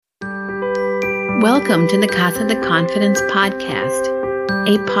Welcome to the Casa de Confidence podcast,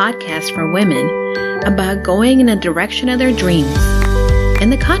 a podcast for women about going in a direction of their dreams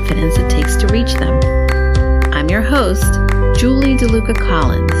and the confidence it takes to reach them. I'm your host, Julie DeLuca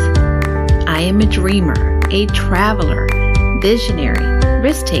Collins. I am a dreamer, a traveler, visionary,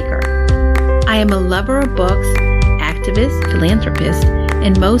 risk taker. I am a lover of books, activist, philanthropist,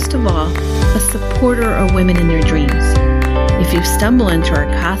 and most of all, a supporter of women in their dreams. If you stumble into our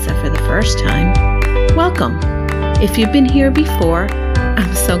casa for the first time, welcome. If you've been here before,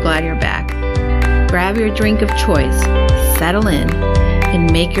 I'm so glad you're back. Grab your drink of choice, settle in,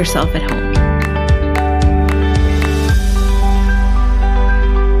 and make yourself at home.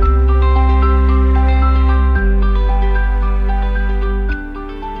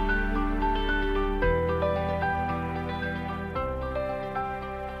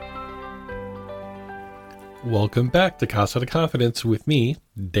 Welcome back to Casa de Confidence with me,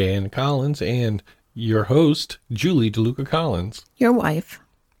 Dan Collins, and your host, Julie DeLuca Collins. Your wife.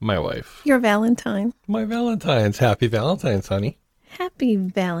 My wife. Your Valentine. My Valentine's. Happy Valentine's, honey. Happy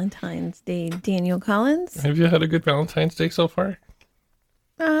Valentine's Day, Daniel Collins. Have you had a good Valentine's Day so far?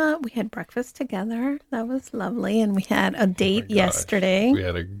 We had breakfast together. That was lovely. And we had a date yesterday. We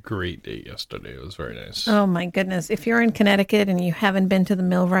had a great date yesterday. It was very nice. Oh, my goodness. If you're in Connecticut and you haven't been to the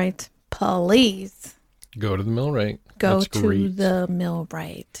Millwright, please go to the Millwright. Go That's to great. the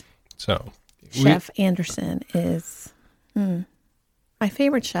Millwright. So, Chef Anderson is my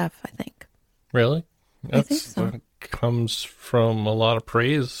favorite chef, I think. Really? I think so. That comes from a lot of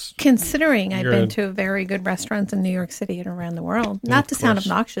praise. Considering I've been to very good restaurants in New York City and around the world. Not to sound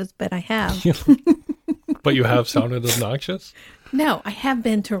obnoxious, but I have. But you have sounded obnoxious? No, I have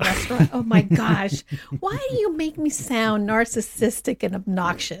been to a restaurant. Oh my gosh. Why do you make me sound narcissistic and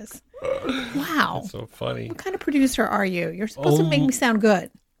obnoxious? Wow. That's so funny. What kind of producer are you? You're supposed to make me sound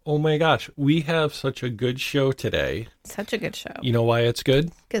good. Oh my gosh. We have such a good show today. Such a good show. You know why it's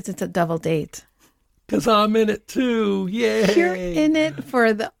good? Because it's a double date. Because I'm in it too. Yay. You're in it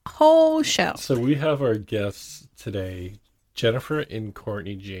for the whole show. So we have our guests today, Jennifer and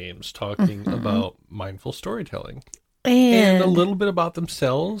Courtney James, talking about mindful storytelling. And a little bit about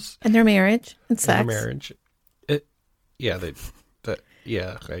themselves. And their marriage and sex. And their marriage. I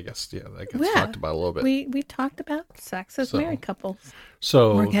guess that gets talked about a little bit. We talked about sex as married couples.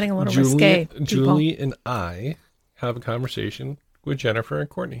 So we're getting a little risque. Julie and I have a conversation with Jennifer and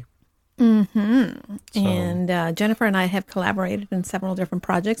Courtney. Mm-hmm. So. And Jennifer and I have collaborated in several different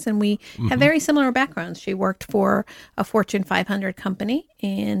projects, and we have very similar backgrounds. She worked for a Fortune 500 company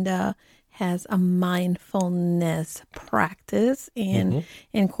and has a mindfulness practice and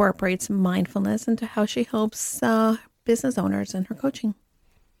incorporates mindfulness into how she helps business owners in her coaching.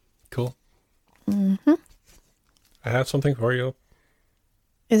 Cool. Mm-hmm. I have something for you.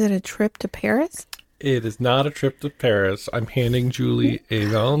 Is it a trip to Paris? It is not a trip to Paris. I'm handing Julie a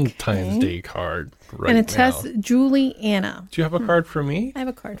Valentine's Day card right now. And it says Julie Anna. Do you have a card for me? I have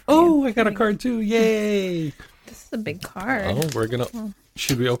a card for you. Oh, I got a card too. Yay. This is a big card. Oh, we're going to...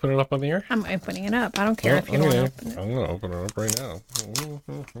 Should we open it up on the air? I'm opening it up. I don't care if you don't open it. I'm going to open it up right now.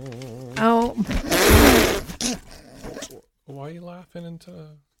 Oh. Why are you laughing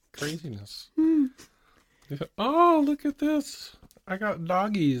into craziness? Oh, look at this. I got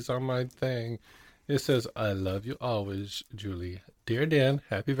doggies on my thing. It says, I love you always, Julie. Dear Dan,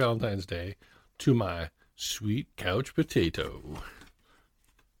 happy Valentine's Day to my sweet couch potato.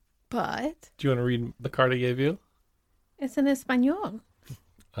 But? Do you want to read the card I gave you? It's in Espanol.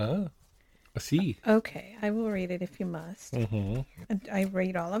 Ah, I see. Okay, I will read it if you must. Mm-hmm. And I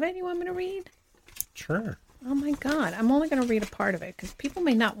read all of it? You want me to read? Sure. Oh my God, I'm only going to read a part of it because people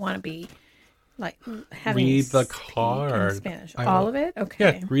may not want to be like having read the card in Spanish. All of it?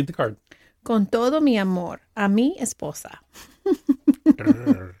 Okay. Yeah, read the card. Con todo mi amor, a mi esposa.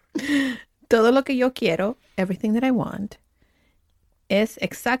 Todo lo que yo quiero, everything that I want, es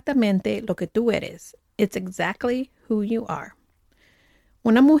exactamente lo que tú eres. It's exactly who you are.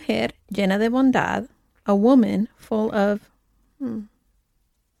 Una mujer llena de bondad, a woman full of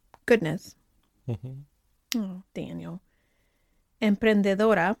goodness. Mm-hmm. Oh, Daniel.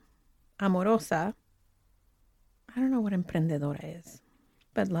 Emprendedora, amorosa. I don't know what emprendedora is,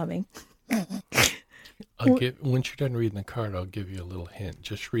 but loving. Once you're done reading the card, I'll give you a little hint.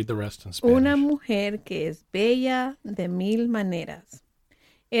 Just read the rest in Spanish. Una mujer que es bella de mil maneras.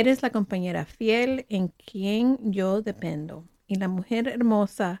 Eres la compañera fiel en quien yo dependo y la mujer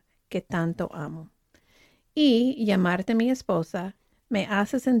hermosa que tanto amo. Y llamarte mi esposa me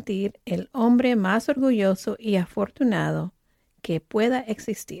hace sentir el hombre más orgulloso y afortunado que pueda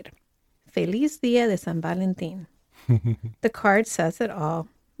existir. Feliz día de San Valentín. The card says it all.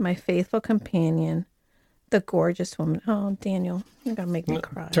 my faithful companion, the gorgeous woman. Oh, Daniel, you're going to make me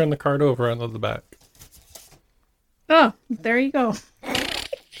cry. Turn the card over and on the back. Oh, there you go.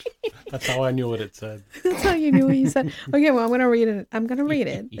 That's how I knew what it said. That's how you knew what you said. Okay, well, I'm going to read it. I'm going to read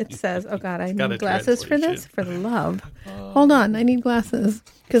it. It says, oh, God, I need glasses for this, for the love. Hold on, I need glasses.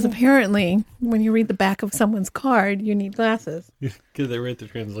 Because apparently, when you read the back of someone's card, you need glasses. Because they read the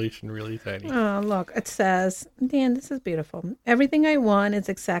translation really tiny. Oh, look, it says, Dan, this is beautiful. Everything I want is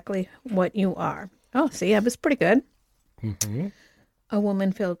exactly what you are. Oh, see, that was pretty good. Mm-hmm. A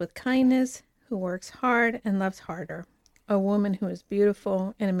woman filled with kindness, who works hard and loves harder. A woman who is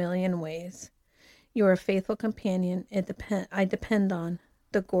beautiful in a million ways. You are a faithful companion I depend on,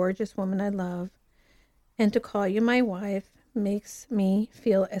 the gorgeous woman I love. And to call you my wife makes me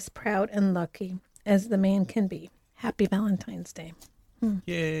feel as proud and lucky as the man can be. Happy Valentine's Day.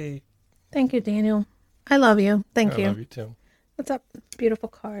 Yay. Thank you, Daniel. I love you. Thank you. I love you too. What's up? Beautiful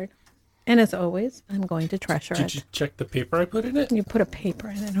card. And as always, I'm going to treasure it. Did you check the paper I put in it? You put a paper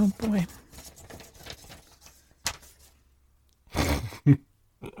in it. Oh, boy.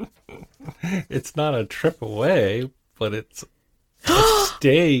 It's not a trip away, but it's a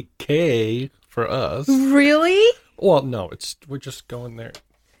stay for us. Really? Well, no, we're just going there.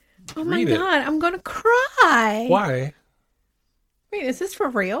 Oh my God, I'm going to cry. Why? Wait, is this for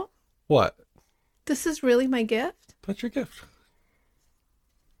real? What? This is really my gift? That's your gift.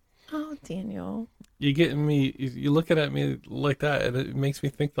 Oh, Daniel. You getting me, you looking at me like that, and it makes me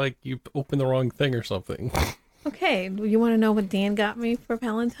think like you opened the wrong thing or something. Okay, you want to know what Dan got me for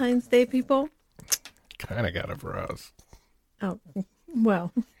Valentine's Day, people? Kind of got it for us. Oh,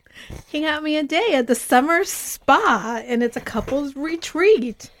 well, he got me a day at the summer spa, and it's a couple's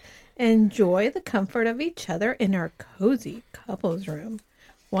retreat. Enjoy the comfort of each other in our cozy couples room.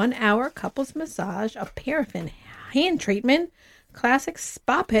 1 hour couples massage, a paraffin hand treatment, classic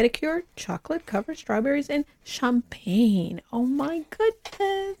spa pedicure, chocolate covered strawberries, and champagne. Oh my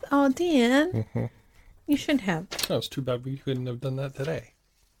goodness. Oh, Dan. Mm-hmm. You should have. Oh, it's too bad we couldn't have done that today.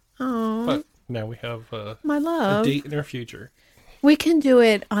 Oh, But now we have my a love. date in our future. We can do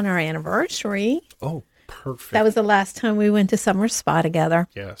it on our anniversary. Oh, perfect. That was the last time we went to summer spa together.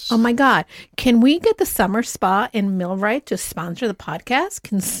 Yes. Oh my God. Can we get the summer spa in Millwright to sponsor the podcast,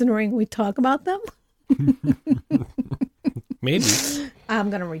 considering we talk about them? Maybe. I'm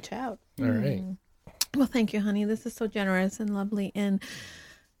going to reach out. All right. Well, thank you, honey. This is so generous and lovely. And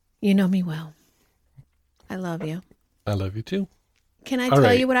you know me well. I love you. I love you too. Can I All tell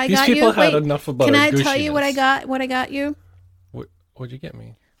right. you what I These got you? people had enough about Can our I tell you what I gushiness. got? What I got you? What'd you get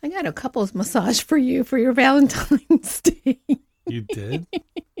me? I got a couples massage for you for your Valentine's Day. You did?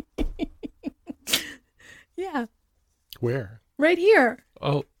 Yeah, Where? right here.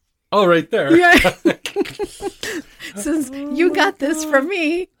 Oh, right there. Yeah. Since you got this for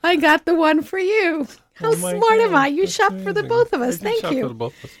me, I got the one for you. How Oh my smart am God, I? You that's shopped for the amazing. both of us. I did Thank shop for you. the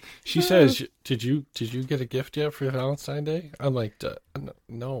both of us. She says, "Did you get a gift yet for Valentine's Day?" I'm like,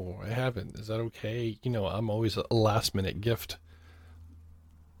 "No, I haven't. Is that okay?" You know, I'm always a last minute gift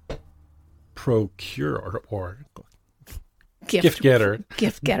procurer or gift getter.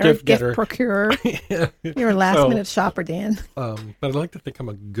 Gift getter. Gift Gift getter. procurer. You're a last minute shopper, Dan. But I'd like to think I'm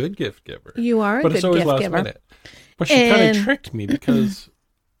a good gift giver. You are a But good it's always gift last giver. minute. But she kind And- of tricked me because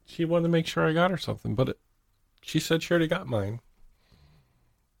she wanted to make sure I got her something. But she said she already got mine.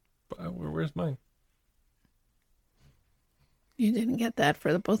 But where's mine? You didn't get that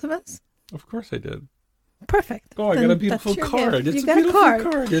for the both of us? Of course I did. Perfect. Oh, I Then got a beautiful that's your card. gift. It's You a got beautiful card.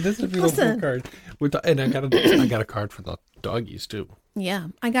 card. It is a beautiful Listen. card. And I got a card for the doggies too. Yeah,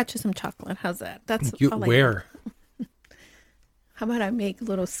 I got you some chocolate. How's that? That's You, all I- where? How about I make a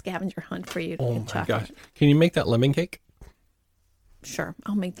little scavenger hunt for you to Oh get my chocolate? gosh! Can you make that lemon cake? Sure,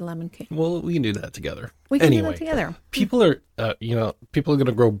 I'll make the lemon cake. Well, we can do that together. We can anyway, do that together. people are, people are going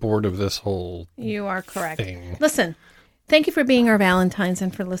to grow bored of this whole You are correct. thing. Listen, thank you for being our Valentines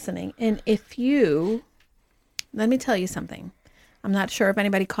and for listening. And let me tell you something. I'm not sure if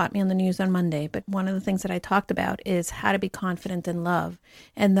anybody caught me on the news on Monday, but one of the things that I talked about is how to be confident in love.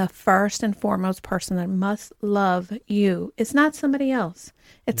 And the first and foremost person that must love you is not somebody else.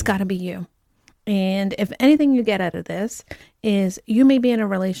 It's got to be you. And if anything you get out of this is you may be in a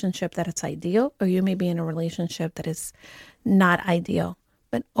relationship that it's ideal, or you may be in a relationship that is not ideal.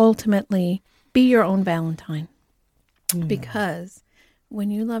 But ultimately, be your own Valentine. Because when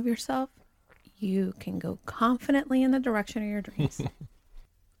you love yourself, you can go confidently in the direction of your dreams.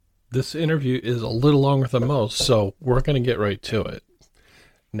 This interview is a little longer than most, so we're going to get right to it.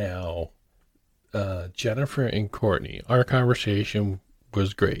 Now, Jennifer and Courtney, our conversation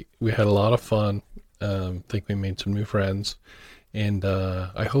was great. We had a lot of fun. I think we made some new friends. And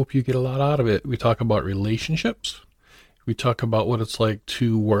I hope you get a lot out of it. We talk about relationships. We talk about what it's like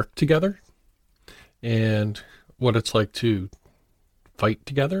to work together and what it's like to fight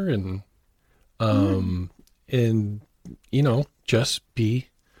together and just be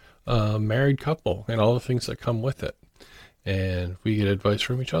a married couple and all the things that come with it. And we get advice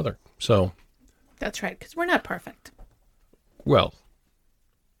from each other. So That's right, because we're not perfect. well,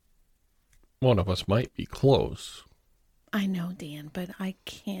 one of us might be close. I know, Dan, but I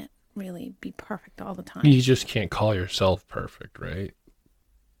can't really be perfect all the time. You just can't call yourself perfect, right?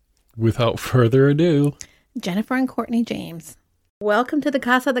 Without further ado, Jennifer and Courtney James. Welcome to the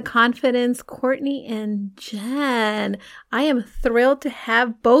Casa de Confidence, Courtney and Jen. I am thrilled to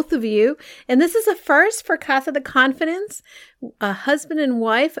have both of you. And this is a first for Casa de Confidence, a husband and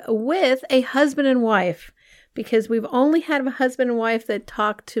wife with a husband and wife. Because we've only had a husband and wife that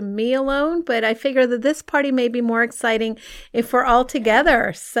talk to me alone, but I figure that this party may be more exciting if we're all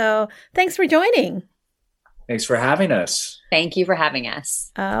together. So thanks for joining. Thanks for having us. Thank you for having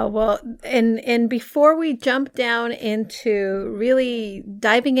us. And before we jump down into really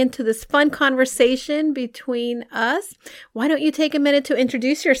diving into this fun conversation between us, why don't you take a minute to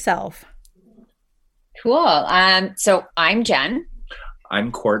introduce yourself? Cool. So I'm Jen.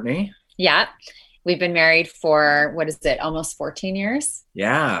 I'm Courtney. Yeah. We've been married for, almost 14 years?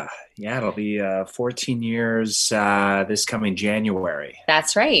 Yeah, it'll be 14 years this coming January.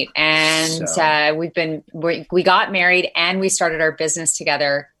 That's right. And we got married and we started our business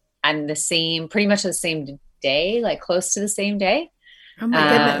together on pretty much the same day, like close to the same day. Oh my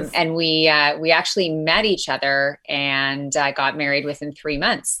goodness. And we actually met each other and got married within 3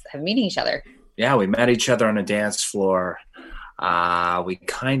 months of meeting each other. Yeah, we met each other on a dance floor. We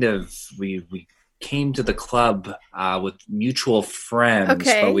came to the club with mutual friends,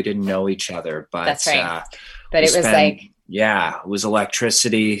 but we didn't know each other. But that's right. But it was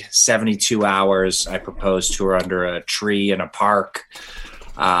electricity, 72 hours. I proposed to her under a tree in a park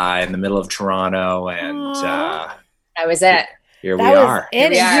in the middle of Toronto. And that was it. Here we are.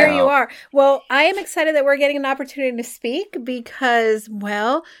 Here you are. Well, I am excited that we're getting an opportunity to speak because,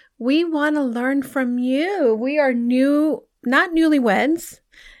 we want to learn from you. We are not newlyweds.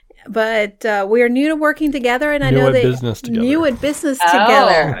 But we are new to working together, and I know that new at business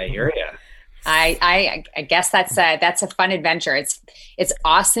together. I hear you. I guess that's a fun adventure. It's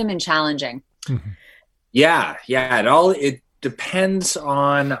awesome and challenging. Mm-hmm. Yeah. It depends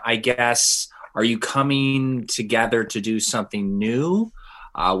on, I guess, are you coming together to do something new?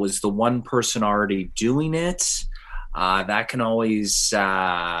 Was the one person already doing it? That can always,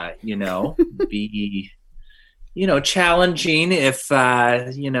 be. Challenging if,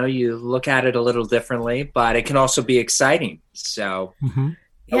 you look at it a little differently, but it can also be exciting. So that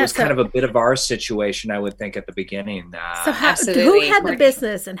was kind of a bit of our situation, I would think, at the beginning. Who had the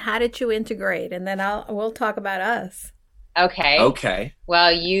business and how did you integrate? And then we'll talk about us. Okay.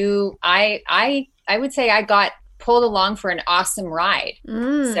 Well, I would say I got pulled along for an awesome ride.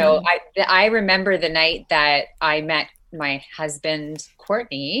 So I remember the night that I met my husband,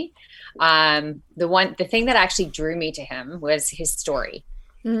 Courtney. The thing that actually drew me to him was his story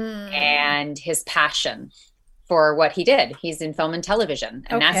and his passion for what he did. He's in film and television,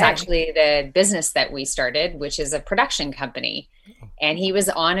 and that's actually the business that we started, which is a production company. And he was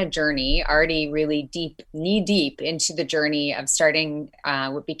on a journey already really knee deep into the journey of starting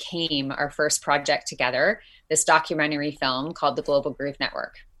what became our first project together, this documentary film called The Global Groove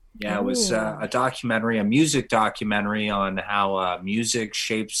Network. Yeah, it was a music documentary on how music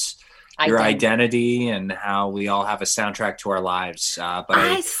shapes your identity and how we all have a soundtrack to our lives. But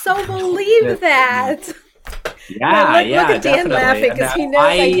I so believe that. Yeah, look at Dan definitely. laughing because he knows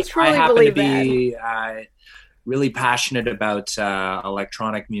I truly believe that. I happen to be really passionate about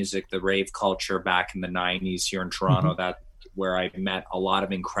electronic music, the rave culture back in the 90s here in Toronto. That where I met a lot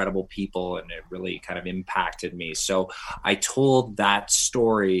of incredible people, and it really kind of impacted me. So I told that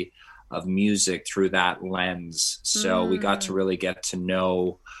story of music through that lens. So we got to really get to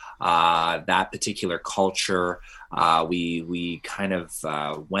know that particular culture. We kind of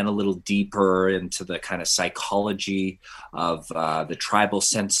went a little deeper into the kind of psychology of the tribal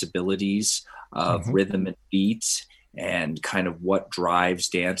sensibilities of rhythm and beat, and kind of what drives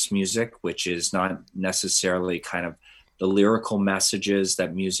dance music, which is not necessarily kind of the lyrical messages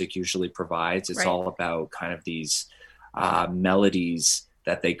that music usually provides. It's all about kind of these melodies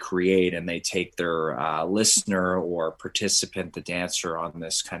that they create, and they take their listener or participant, the dancer, on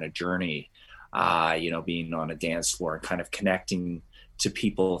this kind of journey, being on a dance floor and kind of connecting to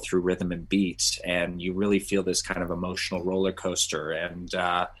people through rhythm and beat. And you really feel this kind of emotional roller coaster. And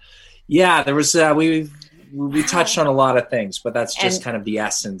there was, we touched on a lot of things, but that's just kind of the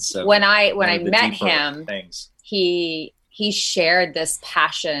essence of when I met him. He shared this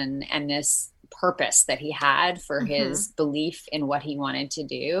passion and this purpose that he had for his belief in what he wanted to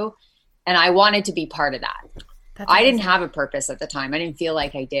do, and I wanted to be part of that. I didn't have a purpose at the time. I didn't feel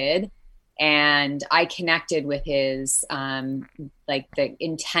like I did. And I connected with his, like the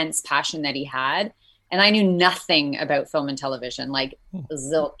intense passion that he had. And I knew nothing about film and television, like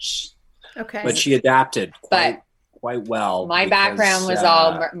zilch. Okay. But she adapted quite well. My background was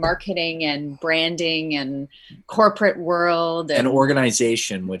all marketing and branding and corporate world. And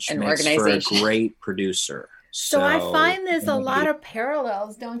organization, which makes for a great producer. So I find there's a lot of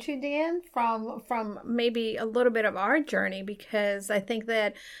parallels, don't you, Dan, from maybe a little bit of our journey, because I think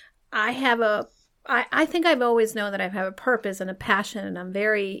that I think I've always known that I have a purpose and a passion, and I'm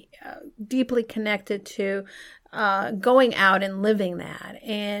very deeply connected to going out and living that.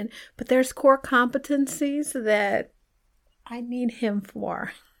 But there's core competencies that I need him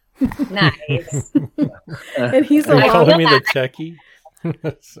for. Nice. And he's calling me the techie.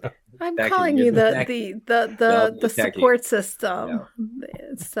 I'm calling you the support system.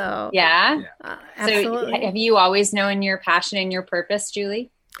 Yeah. So absolutely. So have you always known your passion and your purpose,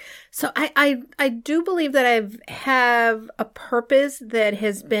 Julie? So I do believe that I have a purpose that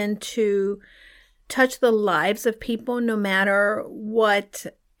has been to touch the lives of people, no matter what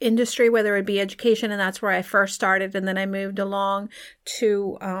industry, whether it be education, and that's where I first started, and then I moved along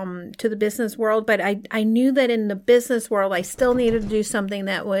to the business world. But I knew that in the business world, I still needed to do something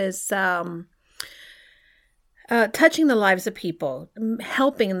that was touching the lives of people,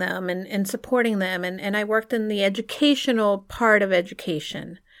 helping them and supporting them. And I worked in the educational part of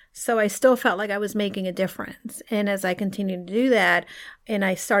education. So I still felt like I was making a difference. And as I continued to do that, and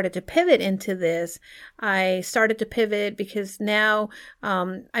I started to pivot into this, I started to pivot because now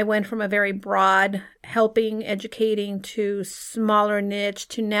I went from a very broad helping, educating to smaller niche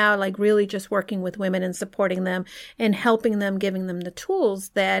to now like really just working with women and supporting them and helping them, giving them the tools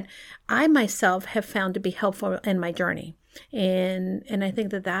that I myself have found to be helpful in my journey. And I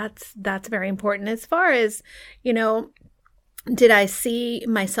think that that's very important. As far as, did I see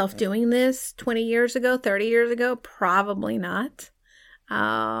myself doing this 20 years ago, 30 years ago? Probably not.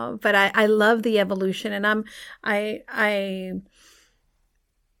 But I love the evolution, and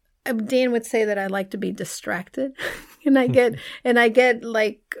Dan would say that I like to be distracted, and I get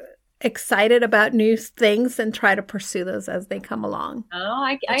like excited about new things and try to pursue those as they come along. Oh,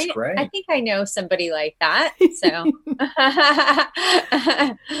 I think I know somebody like that. So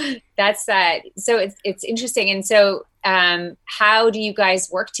that's that. So it's interesting. And so, how do you guys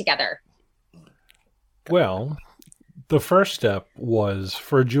work together? Well, the first step was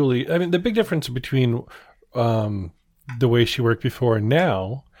for Julie. I mean, the big difference between the way she worked before and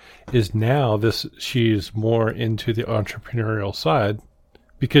now is she's more into the entrepreneurial side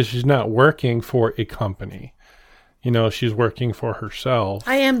because she's not working for a company. She's working for herself.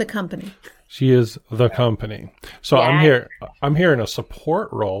 I am the company. She is the company. So yeah. I'm here in a support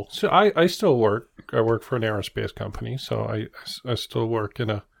role. So I still work. I work for an aerospace company. So I still work in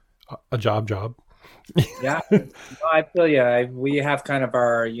a job. Yeah, I feel you. We have kind of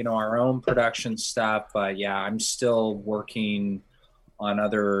our own production stuff, but yeah, I'm still working on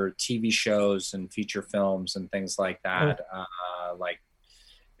other TV shows and feature films and things like that.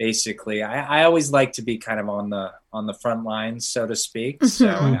 Basically, I always like to be kind of on the front lines, so to speak. So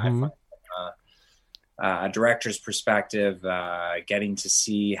I find a director's perspective, getting to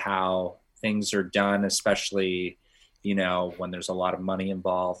see how things are done, especially when there's a lot of money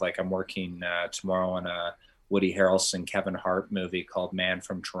involved. Like I'm working tomorrow on a Woody Harrelson, Kevin Hart movie called Man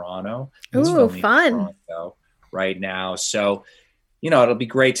from Toronto. Ooh, fun! Toronto right now, so it'll be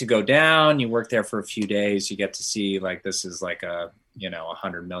great to go down. You work there for a few days. You get to see like this is like a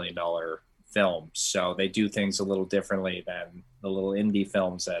 $100 million film. So they do things a little differently than the little indie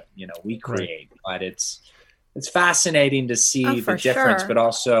films that, we create, but it's fascinating to see the difference, but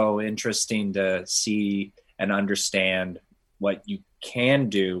also interesting to see and understand what you can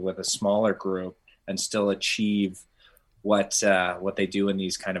do with a smaller group and still achieve what they do in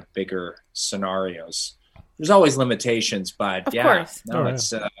these kind of bigger scenarios. There's always limitations, but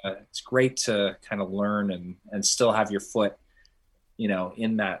it's great to kind of learn and still have your foot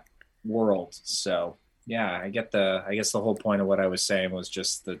in that world. So yeah, I guess the whole point of what I was saying was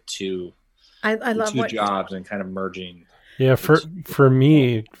just the two jobs and kind of merging. Yeah, for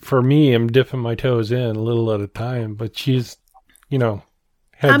me, I'm dipping my toes in a little at a time, but she's,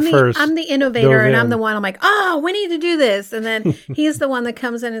 head first. I'm the innovator, and I'm the one. I'm like, oh, we need to do this, and then he's the one that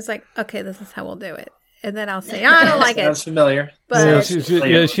comes in and is like, okay, this is how we'll do it. And then I'll say, I don't like it. Sounds familiar. But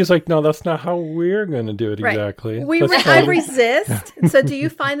she's like, no, that's not how we're going to do it exactly. I resist. So do you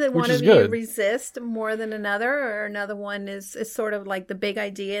find that one of you good. resist more than another, or another one is sort of like the big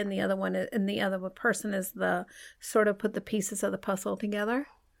idea, and the other one and the other person is the sort of put the pieces of the puzzle together?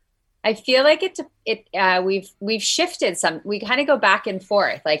 I feel like we've shifted some. We kind of go back and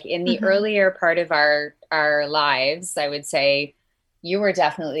forth. Like in the earlier part of our lives, I would say you were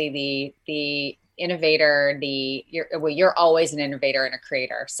definitely the innovator. You're always an innovator and a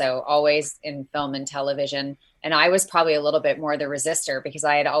creator. So always in film and television. And I was probably a little bit more the resistor, because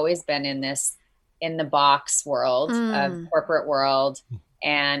I had always been in the box world of corporate world.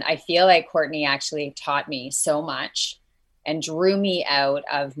 And I feel like Courtney actually taught me so much and drew me out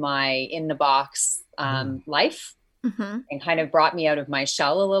of my in the box life, and kind of brought me out of my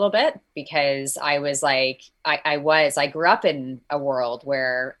shell a little bit, because I was like, I grew up in a world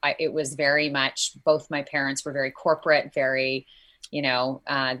where it was very much, both my parents were very corporate, very,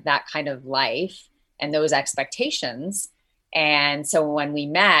 that kind of life and those expectations. And so when we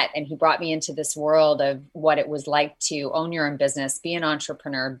met and he brought me into this world of what it was like to own your own business, be an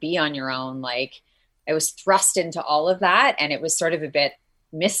entrepreneur, be on your own, like I was thrust into all of that. And it was sort of a bit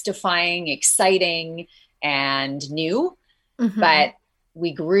mystifying, exciting, and new, but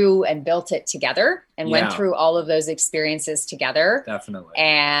we grew and built it together and went through all of those experiences together. Definitely.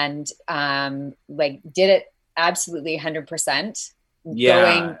 And did it absolutely 100%.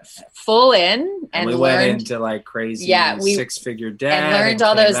 Going full in, and we learned, went into like crazy 6-figure debt and learned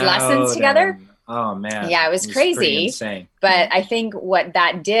all those lessons together. Oh man. Yeah, it was crazy. Insane. But I think what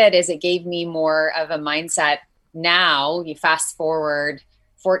that did is it gave me more of a mindset. Now you fast forward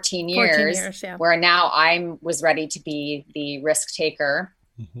 14 years where now I was ready to be the risk taker,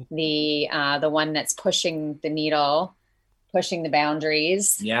 the one that's pushing the needle, pushing the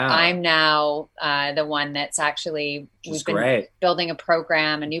boundaries. Yeah. I'm now the one that's actually, we've been building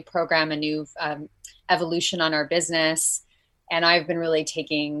a new evolution on our business. And I've been really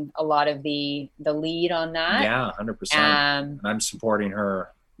taking a lot of the lead on that. Yeah, 100%. And I'm supporting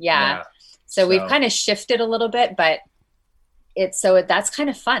her. Yeah. So we've kind of shifted a little bit, but that's kind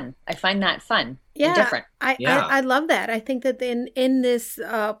of fun. I find that fun. Yeah, and different. I love that. I think that in this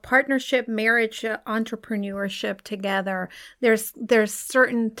partnership, marriage, entrepreneurship together, there's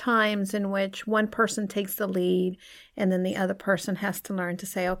certain times in which one person takes the lead, and then the other person has to learn to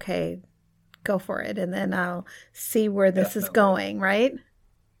say, okay, go for it, and then I'll see where this is going. Right?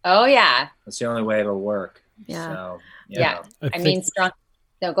 Oh yeah, that's the only way it'll work. Yeah. So, I mean, strong.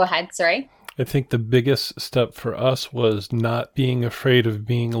 No, go ahead. Sorry. I think the biggest step for us was not being afraid of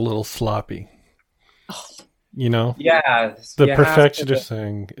being a little sloppy. Yeah. The perfectionist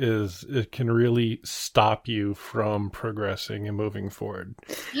thing it can really stop you from progressing and moving forward.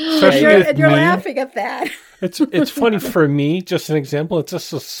 You're laughing at that. It's funny for me, just an example. It's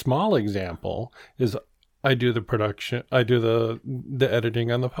just a small example is I do the production, I do the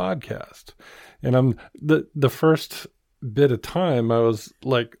editing on the podcast. And I'm the first bit of time I was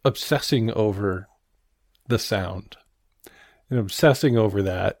like obsessing over the sound and obsessing over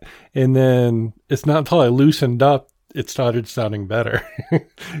that, and then it's not until I loosened up it started sounding better.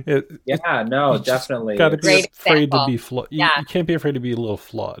 Definitely. Got to be afraid to be flawed. You can't be afraid to be a little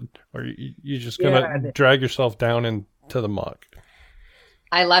flawed, or you're just gonna drag yourself down into the muck.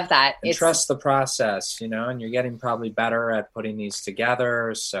 I love that. And trust the process, and you're getting probably better at putting these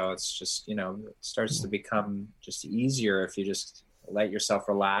together. So it's just, it starts to become just easier if you just let yourself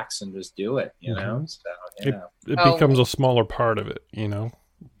relax and just do it, So, it becomes a smaller part of it,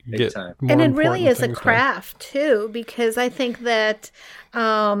 Big time. And it really is a craft too, because I think that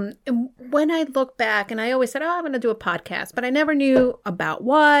when I look back, and I always said, I'm going to do a podcast, but I never knew about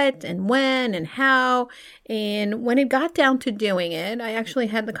what and when and how. And when it got down to doing it, I actually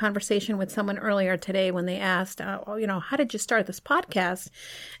had the conversation with someone earlier today when they asked, how did you start this podcast?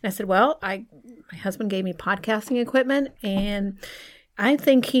 And I said, well, my husband gave me podcasting equipment, and I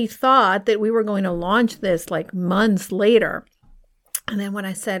think he thought that we were going to launch this like months later. And then when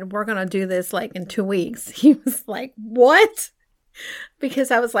I said, we're going to do this like in 2 weeks, he was like, what?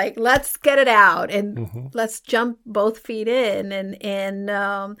 Because I was like, let's get it out and let's jump both feet in.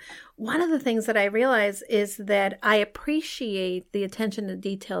 And one of the things that I realize is that I appreciate the attention to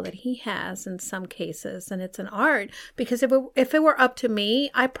detail that he has in some cases. And it's an art, because if it were up to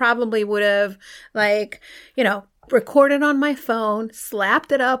me, I probably would have recorded on my phone,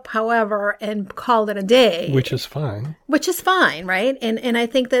 slapped it up, however, and called it a day. Which is fine. Right? And I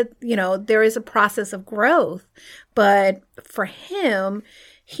think that, there is a process of growth. But for him,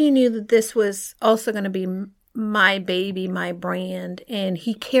 he knew that this was also going to be my baby, my brand. And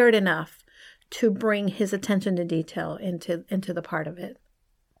he cared enough to bring his attention to detail into the part of it.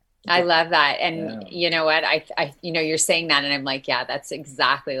 I love that. And you know what, I you're saying that and I'm like, yeah, that's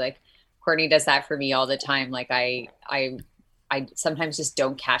exactly like Courtney does that for me all the time. Like I sometimes just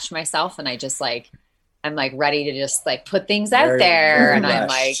don't catch myself and I just like, I'm like ready to just like put things out there. And I'm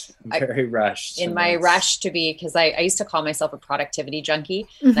like very rushed in my rush to be, because I used to call myself a productivity junkie.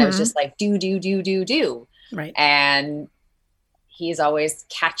 And I was just like, do. Right. And he's always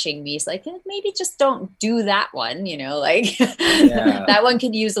catching me. He's like, maybe just don't do that one, like that one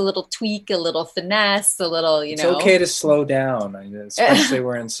could use a little tweak, a little finesse, a little, It's okay to slow down. Especially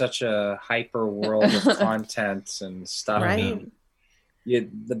we're in such a hyper world of content and stuff. Right.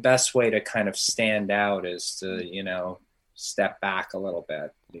 The best way to kind of stand out is to, step back a little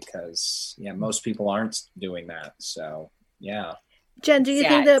bit because most people aren't doing that. So, yeah. Jen, do you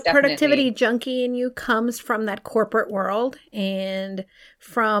think the productivity junkie in you comes from that corporate world and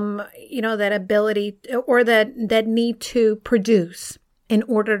from, that ability or that need to produce in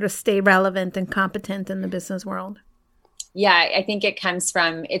order to stay relevant and competent in the business world? Yeah, I think it comes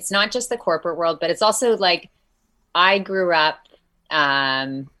from, it's not just the corporate world, but it's also like I grew up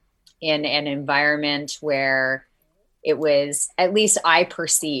in an environment where it was, at least I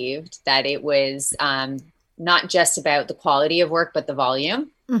perceived that it was not just about the quality of work, but the volume.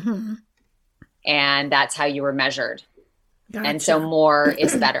 Mm-hmm. And that's how you were measured. Gotcha. And so more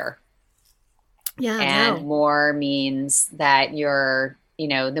is better. Yeah. And more means that you're,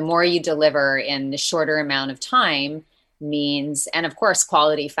 the more you deliver in the shorter amount of time means, and of course,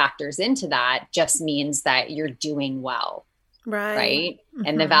 quality factors into that, just means that you're doing well. Right. Mm-hmm.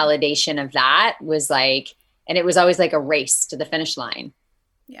 And the validation of that was like, and it was always like a race to the finish line.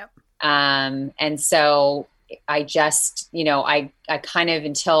 Yep. And so I just, I kind of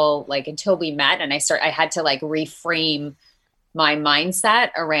until we met and I had to like reframe my mindset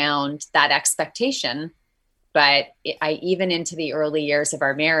around that expectation. But even into the early years of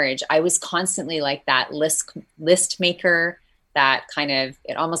our marriage, I was constantly like that list maker, that kind of,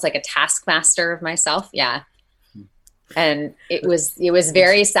 almost like a taskmaster of myself. Yeah. And it was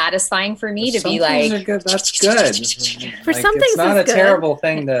very satisfying for me to be like, good. That's good. For some things, it's not a terrible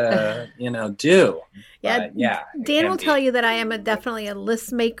thing to, do. Yeah. Yeah. Dan will tell you that I am definitely a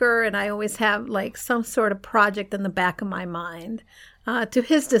list maker, and I always have like some sort of project in the back of my mind, to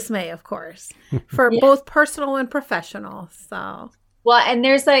his dismay, of course, for both personal and professional. So, well, and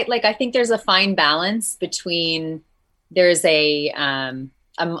there's like I think there's a fine balance between there's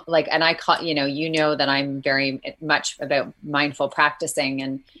and I call, that I'm very much about mindful practicing,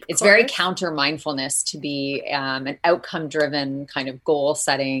 and it's very counter mindfulness to be an outcome driven kind of goal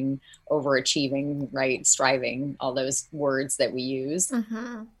setting, overachieving, right? Striving, all those words that we use.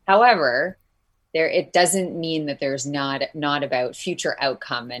 Mm-hmm. However, it doesn't mean that there's not about future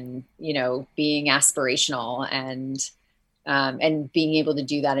outcome and, being aspirational and being able to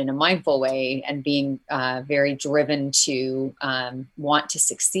do that in a mindful way and being very driven to want to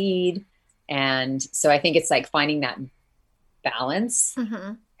succeed. And so I think it's like finding that balance.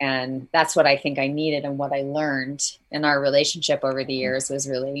 Mm-hmm. And that's what I think I needed. And what I learned in our relationship over the years was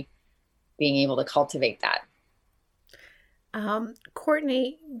really being able to cultivate that.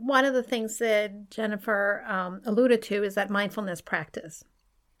 Courtney, one of the things that Jennifer alluded to is that mindfulness practice.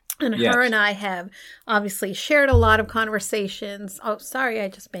 And her and I have obviously shared a lot of conversations. Oh, sorry, I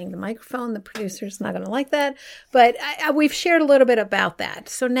just banged the microphone. The producer's not going to like that. But we've shared a little bit about that.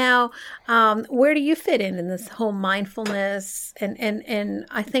 So now, where do you fit in this whole mindfulness? And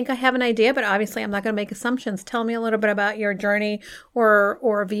I think I have an idea, but obviously I'm not going to make assumptions. Tell me a little bit about your journey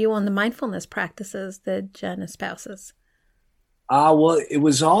or view on the mindfulness practices that Jen espouses. Well, it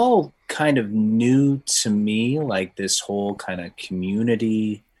was all kind of new to me, like this whole kind of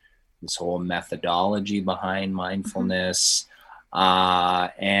community, this whole methodology behind mindfulness.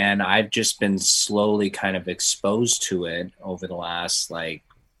 And I've just been slowly kind of exposed to it over the last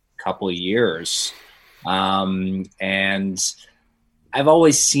couple of years. And I've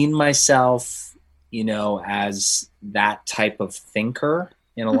always seen myself, as that type of thinker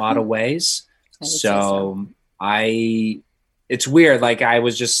in a lot of ways. So it's weird. Like I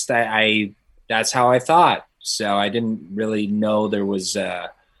was just, that's how I thought. So I didn't really know there was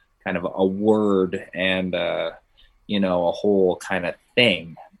kind of a word and, a whole kind of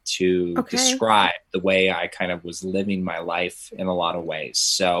thing to describe the way I kind of was living my life in a lot of ways.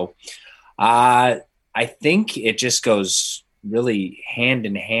 So I think it just goes really hand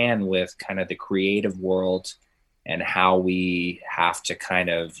in hand with kind of the creative world and how we have to kind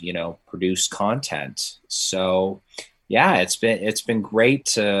of, produce content. So yeah, it's been great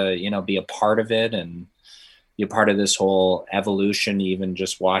to, be a part of it and, be a part of this whole evolution, even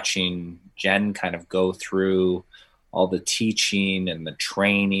just watching Jen kind of go through all the teaching and the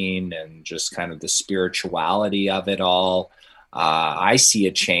training and just kind of the spirituality of it all. I see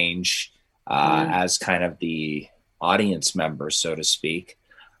a change as kind of the audience member, so to speak.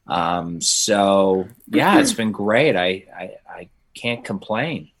 So yeah, it's been great. I can't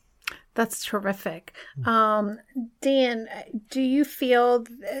complain. That's terrific. Dan, do you feel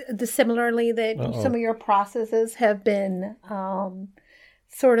similarly that some of your processes have been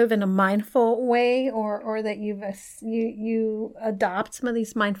sort of in a mindful way, or that you adopt some of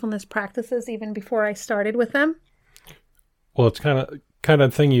these mindfulness practices even before I started with them? Well, it's kind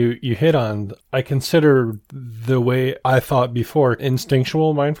of thing you hit on. I consider the way I thought before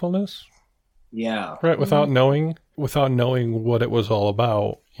instinctual mindfulness. Yeah. Right. Without knowing what it was all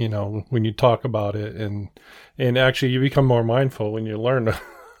about, when you talk about it and actually you become more mindful when you learn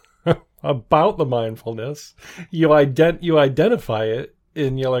about the mindfulness, you identify it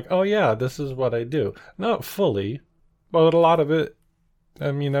and you're like, oh yeah, this is what I do. Not fully, but a lot of it.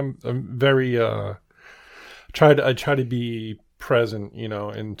 I mean, I'm very, I try to be present,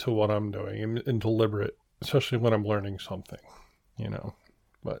 into what I'm doing and deliberate, especially when I'm learning something,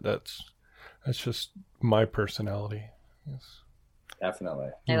 but that's just my personality. Yes. Definitely.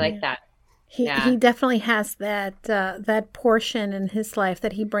 I like that. He definitely has that portion in his life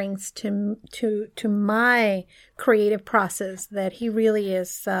that he brings to my creative process, that he really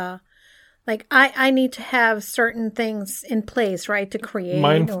is like I need to have certain things in place, right, to create.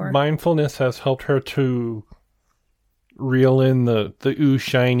 Mindfulness has helped her to reel in the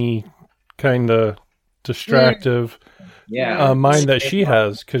shiny kind of distractive mind that she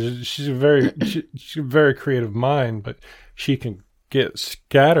has, because she's a very creative mind, but she can get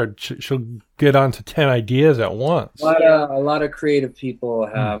scattered. She'll get onto 10 ideas at once. A lot of creative people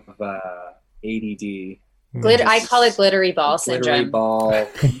have ADD. I call it glittery ball syndrome. Glittery ball.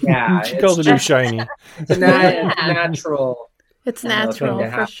 Yeah. She calls it shiny. It's natural. It's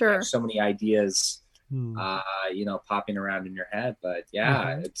natural for sure. So many ideas, popping around in your head. But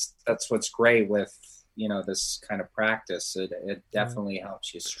that's what's great with, this kind of practice. It definitely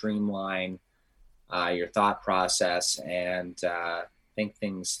helps you streamline your thought process and think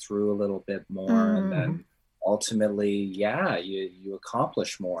things through a little bit more, and then ultimately, you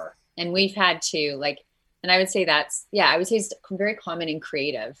accomplish more. And we've had to and I would say it's very common in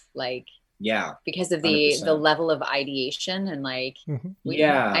creative, because of the 100%. level of ideation and we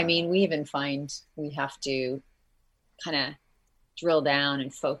even find we have to kind of drill down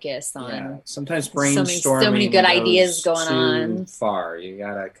and focus on sometimes brainstorming. So many good ideas going on. Far, you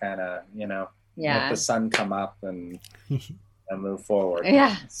gotta kind of let the sun come up and move forward.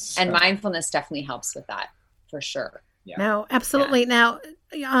 Yeah, and mindfulness definitely helps with that for sure. Yeah. No, absolutely. Yeah. Now,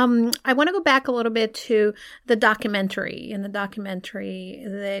 I want to go back a little bit to the documentary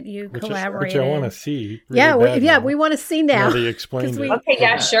that you collaborated. Which I want to see. Really we want to see now. Now that you explained it.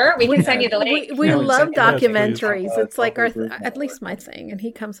 Okay, sure. We can send you the link. We love documentaries. It's like at least my thing, and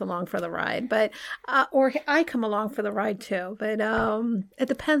he comes along for the ride, but or I come along for the ride too. But it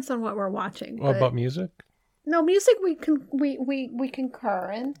depends on what we're watching. What about music? No, music we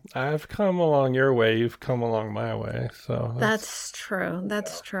concur in. I've come along your way, you've come along my way, so that's true. Yeah,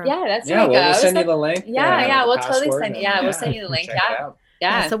 that's how it goes. We'll send you the link. We'll totally send you. Yeah, we'll send you the link.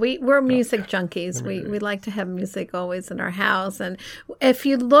 Yeah. So we're music junkies. We like to have music always in our house. And if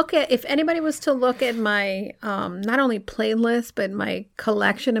anybody was to look at my not only playlist but my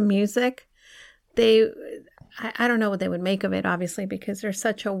collection of music, I don't know what they would make of it, obviously, because there's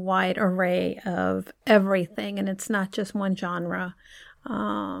such a wide array of everything, and it's not just one genre.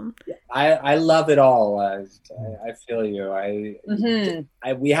 I love it all. I feel you.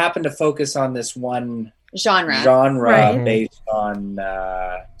 We happen to focus on this one genre right. based on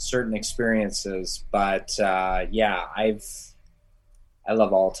certain experiences, but I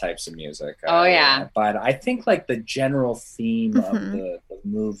love all types of music. But I think the general theme of the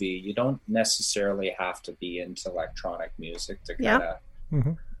movie, you don't necessarily have to be into electronic music to kind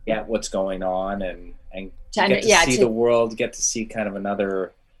of get what's get on and get to see the world, get to see kind of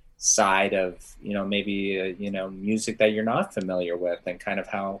another side of, maybe, music that you're not familiar with, and kind of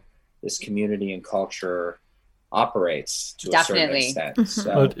how this community and culture operates to a certain extent.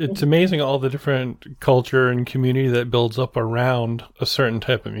 So it's amazing all the different culture and community that builds up around a certain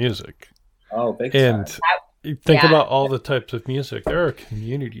type of music. Oh, big and time. Think about all the types of music. There are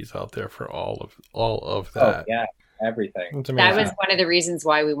communities out there for all of that. Oh, yeah, everything. That was one of the reasons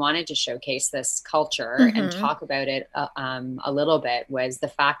why we wanted to showcase this culture and talk about it a little bit, was the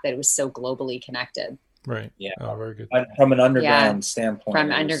fact that it was so globally connected. Right. Yeah. Oh, very good. But from an underground standpoint.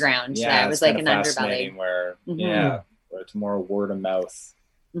 From underground. Yeah, it was like an underbelly. Where, where it's more word of mouth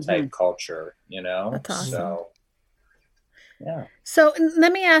type culture, you know? That's awesome. So, yeah. So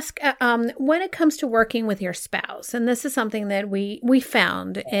let me ask, when it comes to working with your spouse, and this is something that we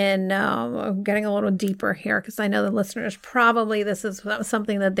found, and I'm getting a little deeper here because I know the listeners probably this is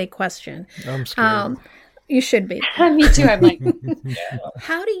something that they question. I'm scared. You should be. Me too. I'm like,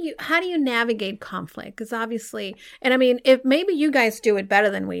 how do you navigate conflict? Because obviously, and I mean, if maybe you guys do it better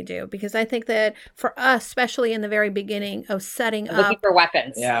than we do, because I think that for us, especially in the very beginning of setting up, looking for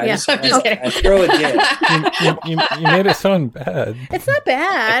weapons. Yeah, I'm just kidding. I throw a dish. You made it sound bad. It's not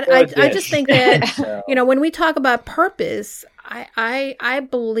bad. I just think that when we talk about purpose, I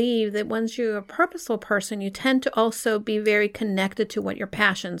believe that once you're a purposeful person, you tend to also be very connected to what your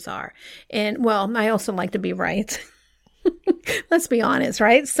passions are. And well, I also like to be right. Let's be honest,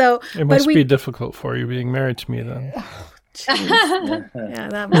 right? So it must be difficult for you being married to me then. Yeah,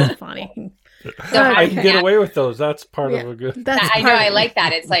 that was funny. I can get away with those. That's part of a good. I know. I like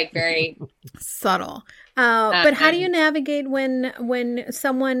that. It's like very subtle. But how do you navigate when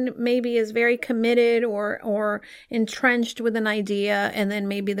someone maybe is very committed or entrenched with an idea, and then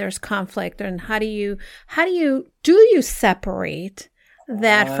maybe there's conflict, and how do you separate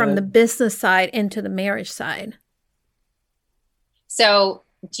that from the business side into the marriage side? So,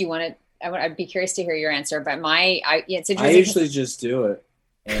 do you want to? I'd be curious to hear your answer. But it's interesting. I usually just do it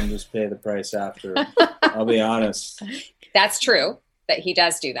and just pay the price after. I'll be honest. That's true. That he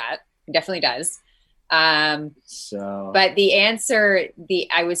does do that. He definitely does. So, but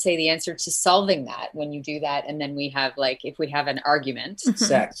I would say the answer to solving that when you do that, and then we have if we have an argument,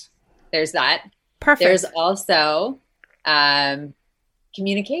 sex. There's that. Perfect. There's also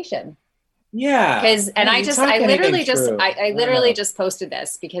communication. Yeah. I literally just posted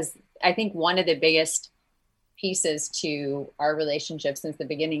this because I think one of the biggest pieces to our relationship since the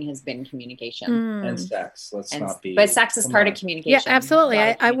beginning has been communication and sex. But sex is part of communication. Yeah,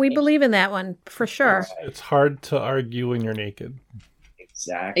 absolutely. We believe in that one for sure. It's hard to argue when you're naked.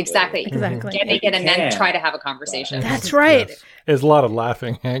 Exactly. Get naked and then try to have a conversation. That's right. Yes. There's a lot of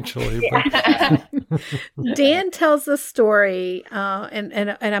laughing, actually. But... Dan tells the story,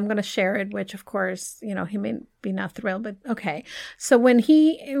 and I'm going to share it, which, of course, he may be not thrilled, but okay. So when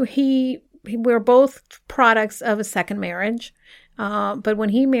we're both products of a second marriage, but when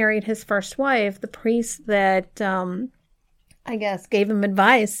he married his first wife, the priest that I guess gave him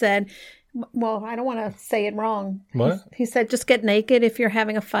advice said, well, I don't want to say it wrong. What? He said, just get naked if you're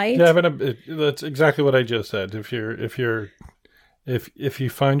having a fight. Yeah, that's exactly what I just said. If you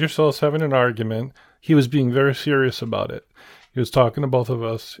find yourselves having an argument, he was being very serious about it. He was talking to both of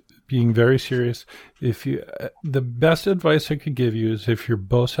us, being very serious. The best advice I could give you is if you're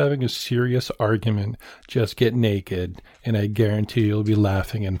both having a serious argument, just get naked, and I guarantee you'll be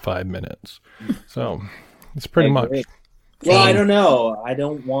laughing in 5 minutes. So it's pretty much. Well, I don't know. I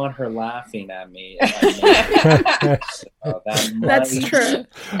don't want her laughing at me. That's true.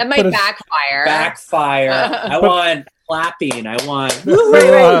 That might backfire. I want clapping. I want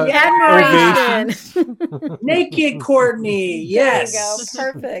admiration. Naked Courtney. Yes. There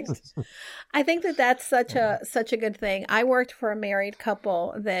you go. Perfect. I think that's such a good thing. I worked for a married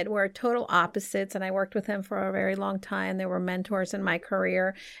couple that were total opposites, and I worked with them for a very long time. They were mentors in my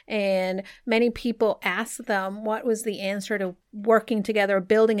career, and many people asked them what was the answer to working together,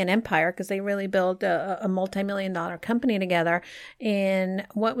 building an empire, because they really built a multi-million-dollar company together. And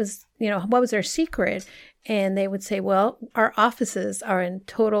what was their secret? And they would say, well, our offices are in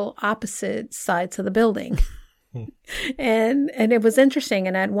total opposite sides of the building. And it was interesting.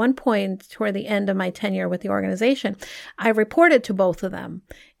 And at one point, toward the end of my tenure with the organization, I reported to both of them.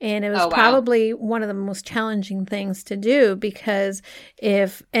 And it was probably one of the most challenging things to do because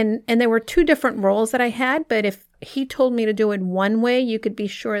and there were two different roles that I had, but if he told me to do it one way, you could be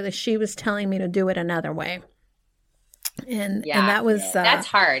sure that she was telling me to do it another way. And that was that's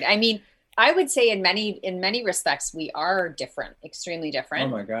hard. I mean, I would say in many respects, we are different, extremely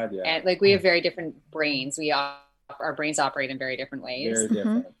different. Oh my God, yeah. And we have very different brains. Our brains operate in very different ways. Very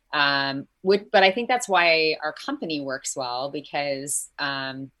different. But I think that's why our company works well because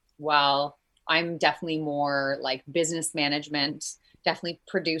while I'm definitely more like business management, definitely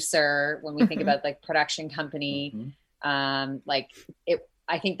producer, when we think about like production company,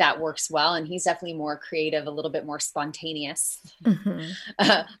 I think that works well. And he's definitely more creative, a little bit more spontaneous,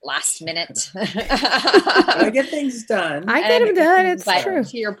 last minute. I get things done. I get them done. It's true.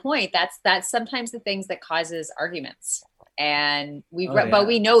 To your point, that's sometimes the things that causes arguments. And we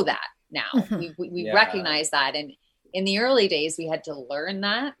know that now. We recognize that. And in the early days, we had to learn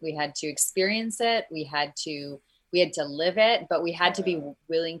that, we had to experience it, we had to live it, but we had to be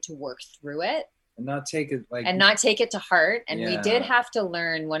willing to work through it and not take it to heart. And we did have to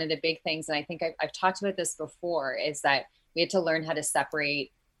learn, one of the big things, and I think I've talked about this before, is that we had to learn how to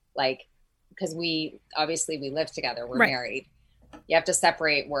separate, like, because we live together, we're married. You have to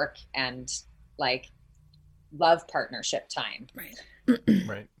separate work and like love partnership time.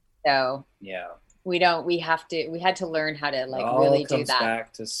 Right. So we had to learn how to like really do that.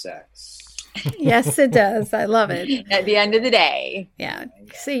 Back to sex. Yes, it does. I love it. At the end of the day. Yeah.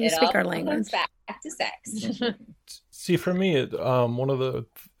 See, you speak our language. Back to sex. See, for me, one of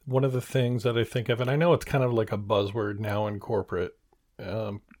the things that I think of, and I know it's kind of like a buzzword now in corporate,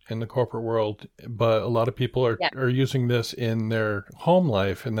 in the corporate world, but a lot of people are using this in their home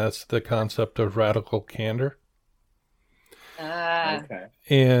life, and that's the concept of radical candor. Okay.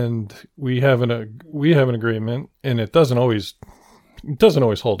 And we have an agreement, and it doesn't always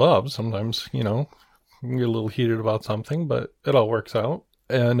hold up. Sometimes, you know, you get a little heated about something, but it all works out.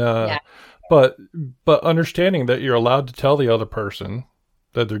 And but understanding that you're allowed to tell the other person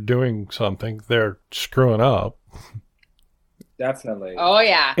that they're doing something, they're screwing up. Definitely. Oh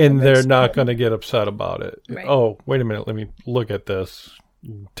yeah. And they're not going to get upset about it. Right. Oh, wait a minute, let me look at this.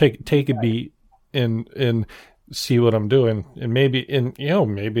 Take a beat and see what I'm doing. And maybe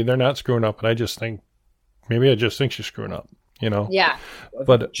they're not screwing up, and I just think she's screwing up, you know? Yeah.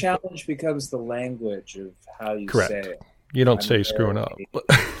 But the challenge becomes the language of how you correct. say it. You don't say screwing up.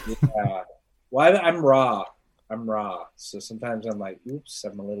 Yeah. Well, I'm raw. So sometimes I'm like, oops,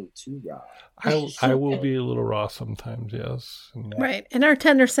 I'm a little too raw. I will be a little raw sometimes, yes. Right. And our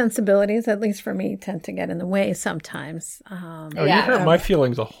tender sensibilities, at least for me, tend to get in the way sometimes. You hurt my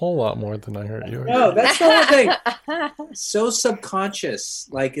feelings a whole lot more than I hurt yours. No, that's the whole thing. So subconscious.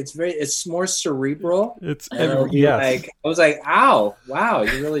 Like it's more cerebral. I was like, ow, wow,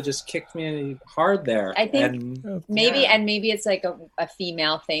 you really just kicked me hard there. I think maybe it's like a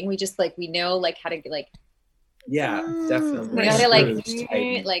female thing. We just like, we know like how to like, yeah, definitely. We gotta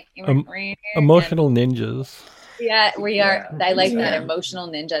like emotional ninjas. Yeah, we are. Yeah, I like that, emotional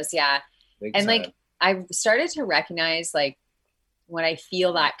ninjas. Yeah, big and time. like I've started to recognize like when I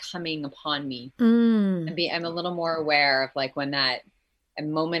feel that coming upon me, I'm a little more aware of like when that a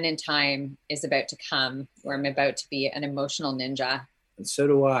moment in time is about to come where I'm about to be an emotional ninja. And so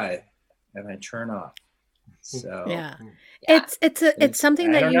do I, and I turn off. So yeah. It's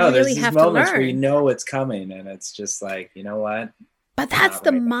something that you really have to learn. Where you know it's coming, and it's just like, you know what? But that's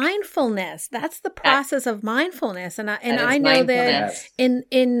the mindfulness. That's the process of mindfulness, and I know that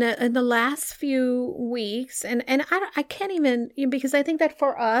in the last few weeks, and I can't even, because I think that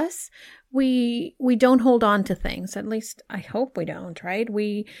for us, we don't hold on to things. At least I hope we don't. Right?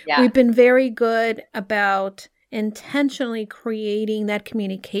 We've been very good about intentionally creating that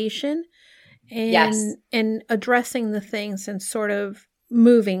communication. And addressing the things and sort of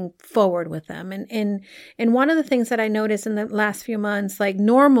moving forward with them. And one of the things that I noticed in the last few months, like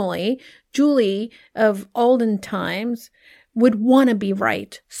normally Julie of olden times would want to be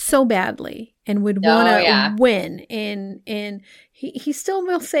right so badly and would want to win. And he still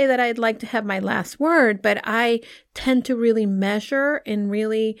will say that I'd like to have my last word, but I tend to really measure and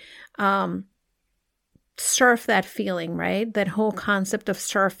really, surf that feeling, right? That whole concept of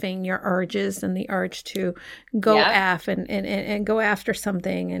surfing your urges and the urge to go and go after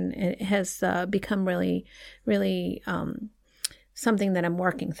something, and it has become really, really something that I'm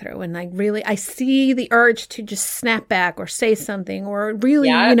working through. And I see the urge to just snap back or say something, or really,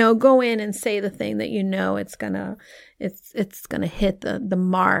 go in and say the thing that it's gonna hit the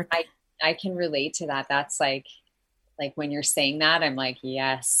mark. I can relate to that. That's like when you're saying that, I'm like,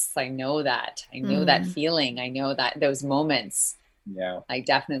 yes, I know that. I know that feeling. I know that those moments. Yeah, I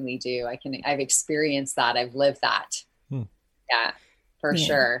definitely do. I've experienced that. I've lived that. Yeah, for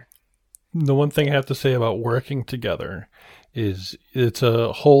sure. The one thing I have to say about working together is it's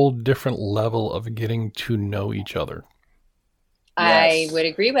a whole different level of getting to know each other. I would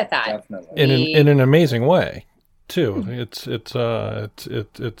agree with that. Definitely. In an amazing way too.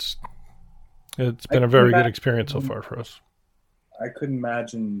 It's been a very good experience so far for us. I couldn't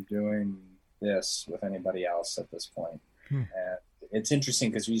imagine doing this with anybody else at this point. And it's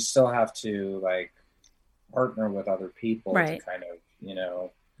interesting because we still have to like partner with other people to kind of,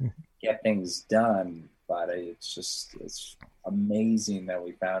 get things done. But it's amazing that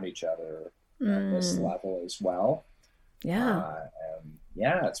we found each other at this level as well. Yeah.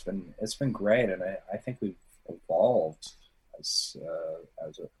 It's been great. And I think we've evolved as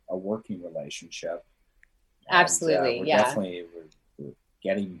a working relationship. Absolutely. We're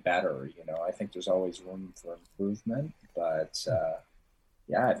getting better. You know, I think there's always room for improvement, but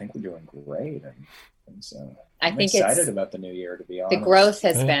yeah, I think we're doing great, and so I'm excited about the new year. To be honest, the growth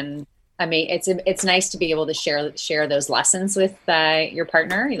has been. I mean, it's nice to be able to share those lessons with your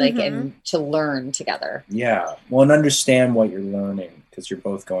partner, like, and to learn together. Yeah, well, and understand what you're learning because you're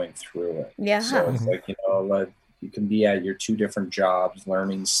both going through it. Yeah, so it's like, you know, like, you can be at your two different jobs,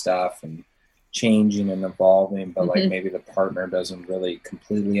 learning stuff and changing and evolving, but like maybe the partner doesn't really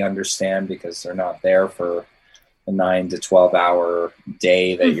completely understand because they're not there for the 9 to 12 hour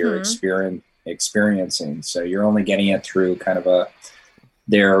day that you're experiencing. So you're only getting it through kind of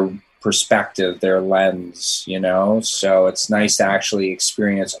their perspective, their lens, you know? So it's nice to actually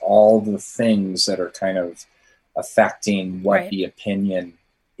experience all the things that are kind of affecting what the opinion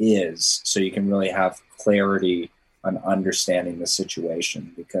is. So you can really have clarity on understanding the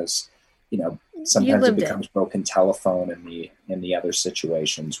situation, because, you know, sometimes it becomes broken telephone in the other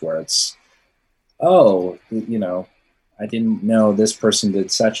situations where it's, oh, you know, I didn't know this person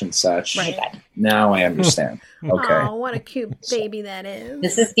did such and such. Right. Now I understand. Okay. Oh, what a cute baby that is.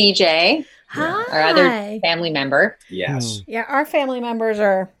 This is DJ. Hi. Our other family member. Yes. Yeah, our family members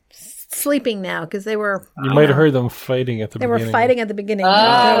are sleeping now because they were. You might have heard them fighting at the beginning. They were fighting at the beginning. Oh,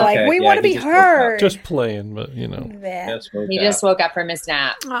 They're like, we want to be heard. Just playing, but you know. He just woke up from his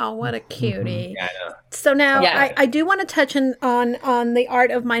nap. Oh, what a cutie. Yeah, I know. So now I do want to touch on the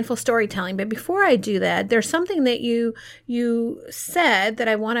art of mindful storytelling. But before I do that, there's something that you said that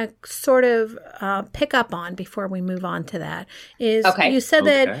I want to sort of pick up on before we move on to that. You said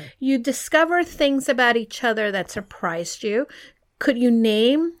that you discover things about each other that surprised you. Could you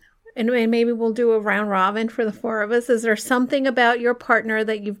name, and maybe we'll do a round robin for the four of us, is there something about your partner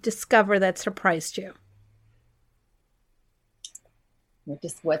that you've discovered that surprised you?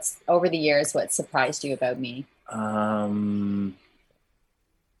 Just what's over the years, what surprised you about me? Oh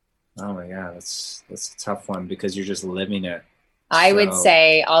my God, that's a tough one because you're just living it. I would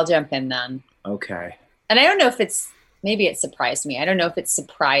say I'll jump in then. Okay. And I don't know if maybe it surprised me. I don't know if it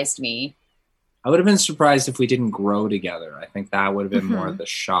surprised me. I would have been surprised if we didn't grow together. I think that would have been more of the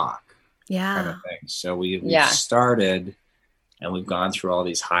shock kind of thing. So we started and we've gone through all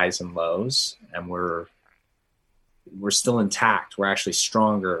these highs and lows, and we're still intact. We're actually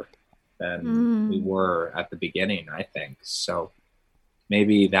stronger than we were at the beginning, I think. So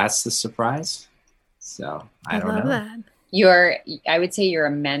maybe that's the surprise. So I don't know. That. I would say your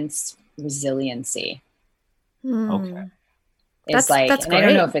immense resiliency. Okay. It's that's and I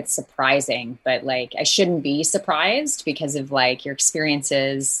don't know if it's surprising, but like I shouldn't be surprised because of like your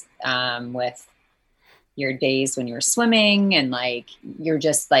experiences with your days when you were swimming, and like you're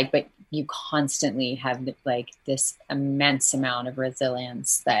just like, but you constantly have like this immense amount of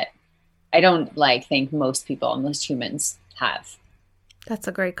resilience that I don't think most people, most humans have. That's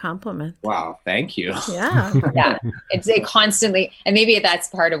a great compliment. Wow, thank you. Yeah. Yeah. It's a constantly, and maybe that's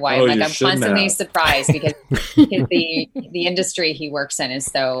part of why I'm constantly surprised because the industry he works in is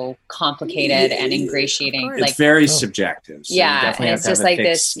so complicated and ingratiating. It's very subjective. So and it's just like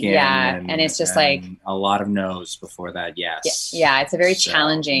this. And it's just like a lot of no's before that. Yes. Yeah. It's a very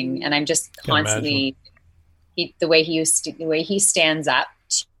challenging, and I'm just constantly the way he stands up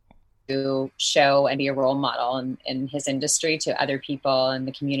to show and be a role model in his industry to other people in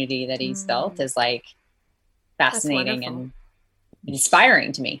the community that he's built is like fascinating and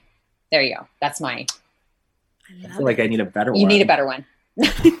inspiring to me. There you go. That's I feel like I need a better one. You need a better one.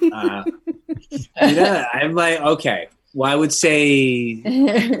 I'm like, okay. Well, I would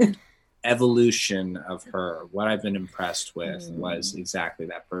say evolution of her. What I've been impressed with was exactly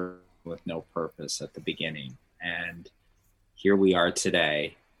that person with no purpose at the beginning. And here we are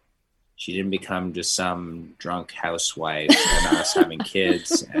today. She didn't become just some drunk housewife and us having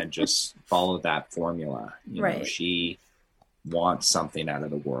kids and just follow that formula. You know, she wants something out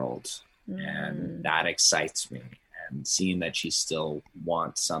of the world, and that excites me. And seeing that she still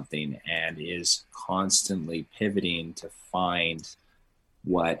wants something and is constantly pivoting to find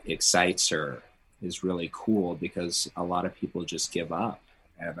what excites her is really cool, because a lot of people just give up.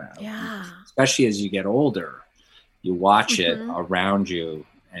 And especially as you get older, you watch it around you.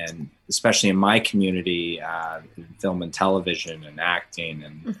 And especially in my community, film and television and acting,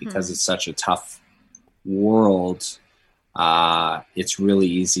 and because it's such a tough world, it's really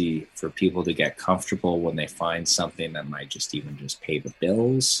easy for people to get comfortable when they find something that might just pay the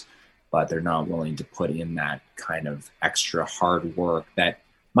bills, but they're not willing to put in that kind of extra hard work that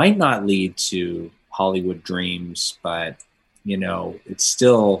might not lead to Hollywood dreams, but, you know, it's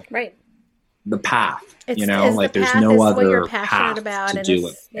still the path. There's no other path about, to do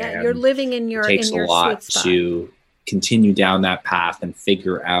it. Yeah, you're living in your it takes in your a lot sweet spot. to continue down that path and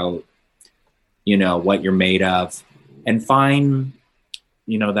figure out, you know, what you're made of, and find,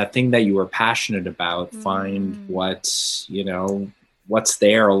 you know, that thing that you were passionate about, find what's, you know, what's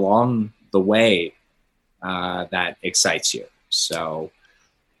there along the way that excites you. So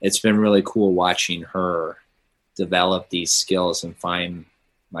it's been really cool watching her develop these skills and find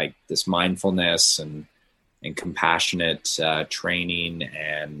like this mindfulness and compassionate training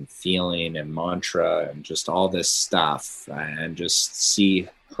and feeling and mantra and just all this stuff, and just see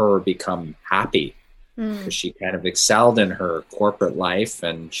her become happy, because she kind of excelled in her corporate life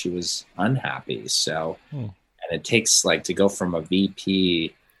and she was unhappy. So, and it takes like to go from a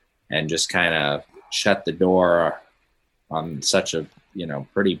VP and just kind of shut the door on such a, you know,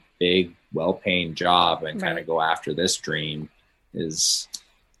 pretty big, well-paying job and kind of go after this dream is,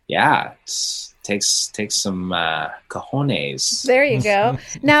 yeah, it takes some cojones. There you go.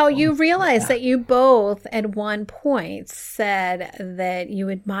 Now you realize that you both at one point said that you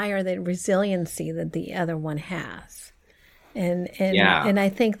admire the resiliency that the other one has. And I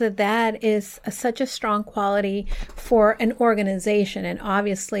think that is such a strong quality for an organization. And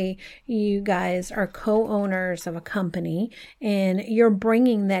obviously you guys are co-owners of a company and you're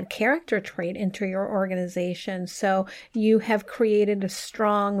bringing that character trait into your organization. So you have created a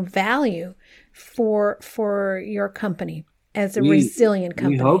strong value for your company as a resilient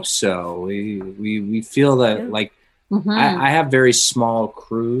company. We hope so. We feel that like I have very small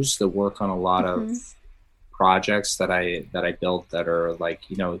crews that work on a lot of projects that I built that are like,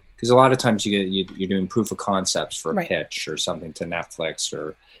 you know, because a lot of times you're doing proof of concepts for a pitch or something to Netflix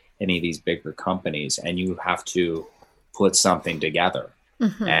or any of these bigger companies, and you have to put something together.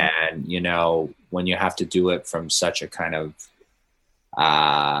 And, you know, when you have to do it from such a kind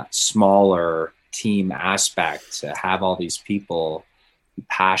of smaller team aspect, to have all these people be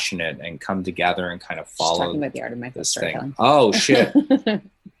passionate and come together and kind of follow. Just talking about the art of mindful storytelling. Oh shit.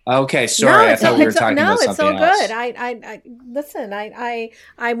 Okay, sorry. I thought we were talking about something else. No, it's all good. I listen.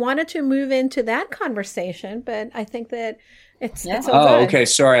 I wanted to move into that conversation, but I think that it's all good. Okay.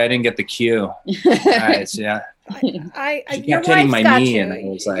 Sorry, I didn't get the cue. Right, yeah. Your wife's got you. And it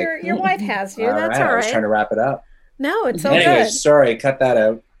was like, your wife has you. That's all right. I was trying to wrap it up. No, it's all Anyways, good. Sorry, cut that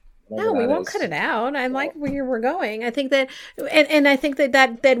out. No, we won't cut it out. I like where you were going. I think that, and I think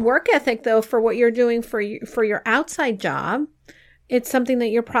that work ethic, though, for what you're doing for your outside job, it's something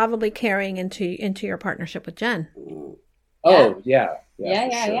that you're probably carrying into your partnership with Jen. Oh, yeah.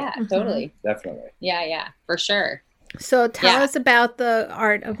 Yeah, totally. Definitely. Yeah, for sure. So tell us about the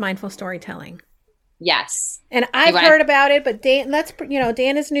art of mindful storytelling. Yes. And I've heard about it, but Dan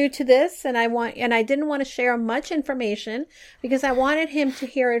is new to this, and I didn't want to share much information because I wanted him to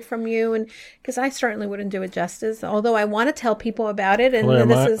hear it from you, and because I certainly wouldn't do it justice, although I want to tell people about it. And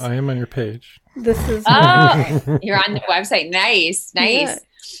I am on your page. This is you're on the website. Nice. Yeah.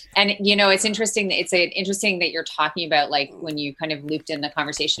 And you know, it's interesting. It's interesting that you're talking about, like, when you kind of looped in the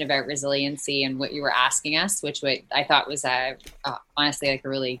conversation about resiliency and what you were asking us, which I thought was honestly like a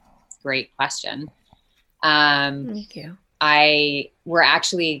really great question. Thank you. We're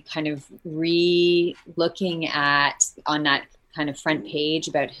actually kind of re-looking at on that kind of front page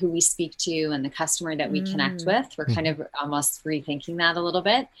about who we speak to and the customer that we connect with. We're kind of almost rethinking that a little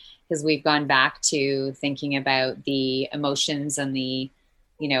bit, because we've gone back to thinking about the emotions and the,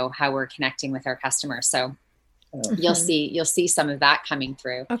 you know, how we're connecting with our customers. So you'll see some of that coming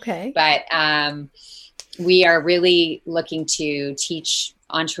through. Okay. But we are really looking to teach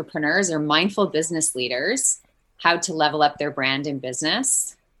entrepreneurs or mindful business leaders how to level up their brand and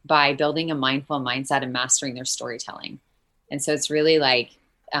business by building a mindful mindset and mastering their storytelling. And so it's really like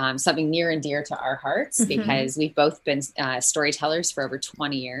something near and dear to our hearts, because we've both been storytellers for over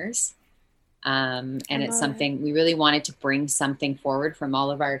 20 years. And it's something we really wanted to bring something forward from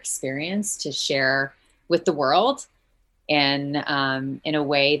all of our experience to share with the world. And in a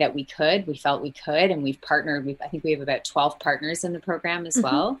way that we felt we could, and we've partnered. I think we have about 12 partners in the program as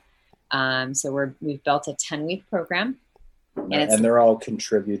well. So we've built a 10-week program, and they're all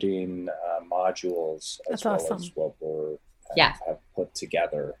contributing modules as well as what we're have put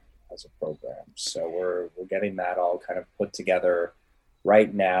together as a program. So we're getting that all kind of put together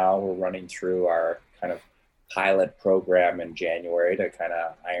right now. We're running through our kind of pilot program in January to kind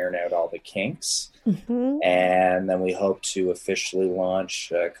of iron out all the kinks. And then we hope to officially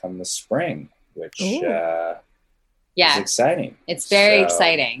launch come the spring, which is exciting. It's very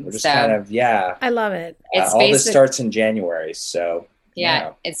exciting. We're just kind of, I love it. It's all this starts in January. So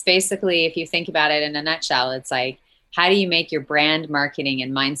it's basically, if you think about it in a nutshell, it's like, how do you make your brand marketing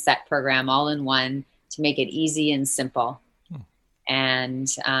and mindset program all in one to make it easy and simple? And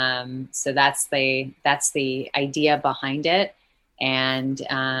so that's the idea behind it. And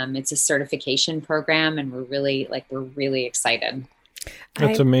it's a certification program, and we're really excited.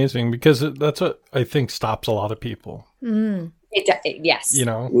 That's amazing, because that's what I think stops a lot of people. Yes. You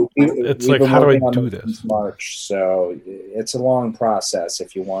know, it's like, how do I do this? Since March, so it's a long process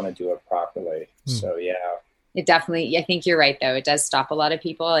if you want to do it properly. So yeah, it definitely. I think you're right, though. It does stop a lot of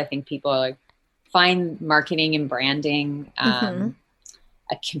people. I think people find marketing and branding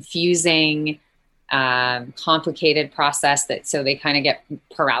a confusing, complicated process so they kind of get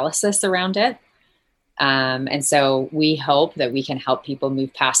paralysis around it. And so we hope that we can help people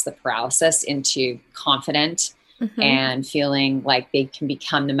move past the paralysis into confident and feeling like they can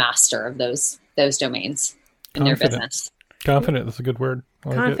become the master of those domains in their business. Confident, that's a good word.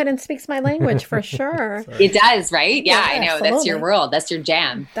 Confidence speaks my language, for sure. It does, right? Yeah, I know. Absolutely. That's your world. That's your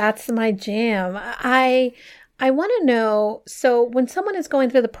jam. That's my jam. I want to know, so when someone is going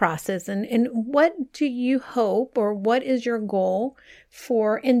through the process, and what do you hope, or what is your goal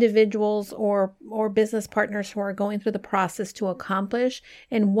for individuals or business partners who are going through the process to accomplish,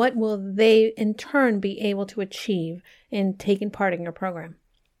 and what will they in turn be able to achieve in taking part in your program?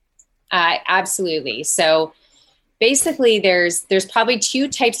 Absolutely. So basically there's probably two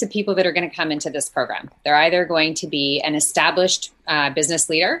types of people that are going to come into this program. They're either going to be an established business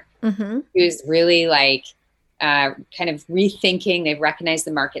leader who's really kind of rethinking. They've recognized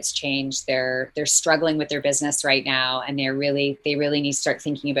the market's changed. They're struggling with their business right now, and they really need to start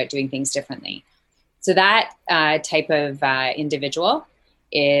thinking about doing things differently. So that type of individual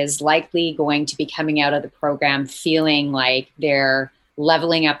is likely going to be coming out of the program feeling like they're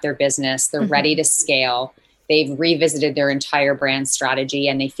leveling up their business. They're ready to scale. They've revisited their entire brand strategy,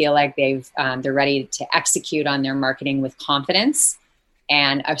 and they feel like they're ready to execute on their marketing with confidence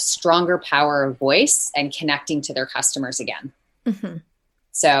and a stronger power of voice and connecting to their customers again.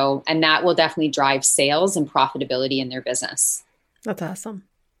 So, and that will definitely drive sales and profitability in their business. That's awesome.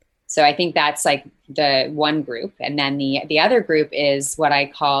 So I think that's like the one group. And then the other group is what I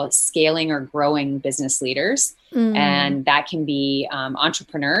call scaling or growing business leaders. And that can be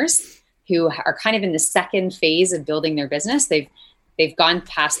entrepreneurs who are kind of in the second phase of building their business. They've gone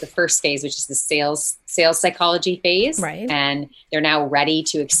past the first phase, which is the sales psychology phase. Right. And they're now ready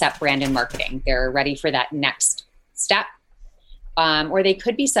to accept brand and marketing. They're ready for that next step. Or they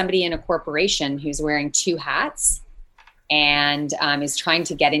could be somebody in a corporation who's wearing two hats and is trying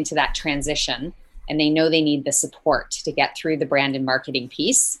to get into that transition. And they know they need the support to get through the brand and marketing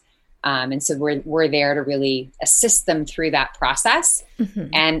piece. And so we're there to really assist them through that process.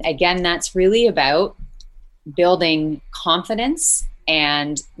 And again, that's really about building confidence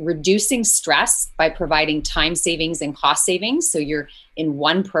and reducing stress by providing time savings and cost savings. So you're in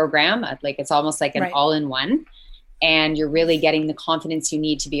one program, like it's almost like an all-in-one, and you're really getting the confidence you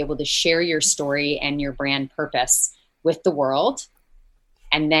need to be able to share your story and your brand purpose with the world.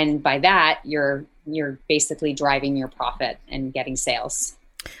 And then by that, you're basically driving your profit and getting sales.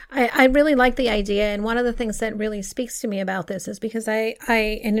 I really like the idea. And one of the things that really speaks to me about this is because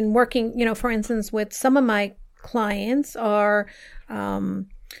and in working, for instance, with some of my clients are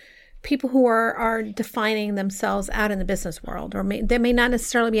people who are defining themselves out in the business world, or they may not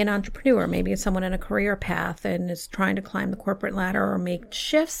necessarily be an entrepreneur. Maybe it's someone in a career path and is trying to climb the corporate ladder or make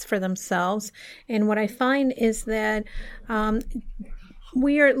shifts for themselves. And what I find is that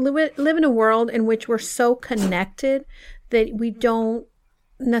we live in a world in which we're so connected that we don't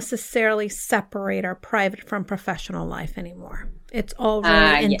necessarily separate our private from professional life anymore. It's all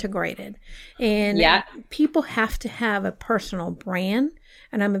really integrated. And people have to have a personal brand.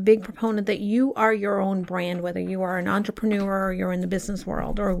 And I'm a big proponent that you are your own brand, whether you are an entrepreneur or you're in the business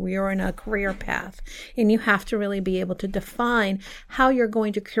world or you're in a career path. And you have to really be able to define how you're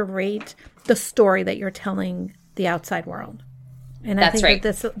going to curate the story that you're telling the outside world. And I think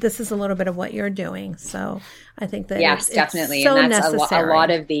that this is a little bit of what you're doing. So I think that yes, definitely. It's so and that's necessary. a lot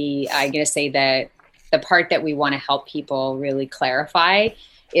of I'm going to say that the part that we want to help people really clarify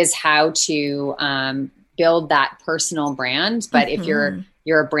is how to build that personal brand. But if you're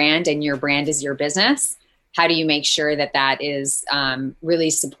a brand and your brand is your business, how do you make sure that is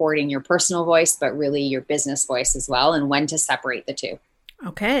really supporting your personal voice, but really your business voice as well, and when to separate the two?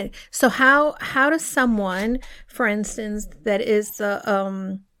 Okay. So how does someone, for instance, that is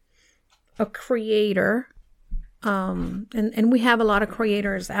a creator, and we have a lot of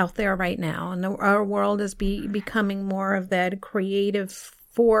creators out there right now, and our world is becoming more of that creative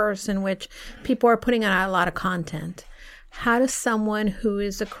force in which people are putting out a lot of content. How does someone who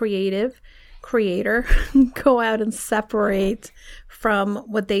is a creative creator go out and separate from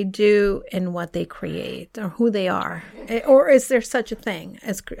what they do and what they create, or who they are? Or is there such a thing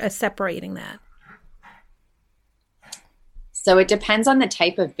as separating that? So it depends on the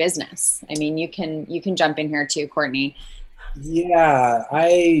type of business. I mean, you can jump in here too, Courtney. Yeah,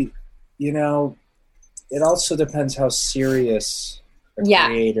 it also depends how serious a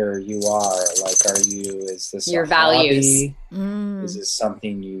creator you are. Like, is this your a values? Hobby? Is this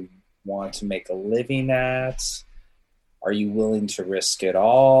something you want to make a living at? Are you willing to risk it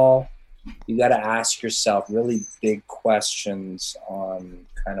all? You got to ask yourself really big questions on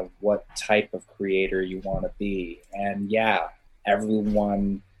kind of what type of creator you want to be. And yeah,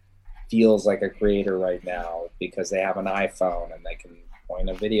 everyone feels like a creator right now because they have an iPhone and they can point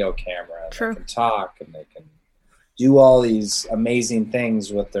a video camera and they can talk and they can do all these amazing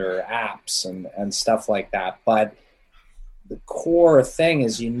things with their apps and stuff like that. But the core thing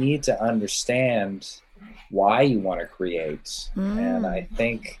is you need to understand why you want to create. And I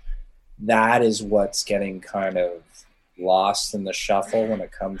think that is what's getting kind of lost in the shuffle when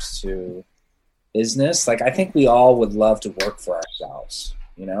it comes to business. Like, I think we all would love to work for ourselves,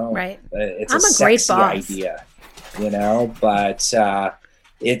 Right. It's I'm a sexy idea, but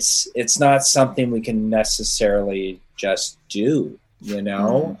it's not something we can necessarily just do,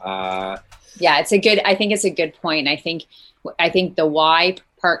 Yeah, I think it's a good point. I think the why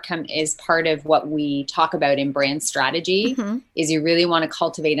part is part of what we talk about in brand strategy. Is you really want to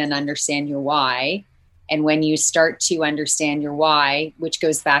cultivate and understand your why. And when you start to understand your why, which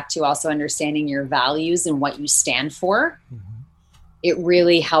goes back to also understanding your values and what you stand for, it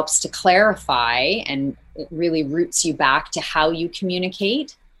really helps to clarify, and it really roots you back to how you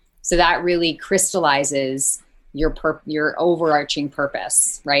communicate. So that really crystallizes your overarching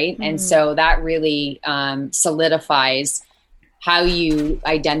purpose, right? And so that really solidifies how you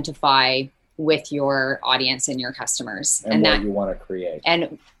identify with your audience and your customers, and what you want to create,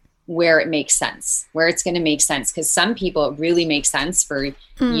 and where it makes sense, where it's going to make sense. Because some people, it really makes sense for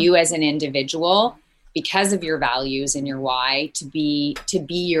you as an individual, because of your values and your why, to be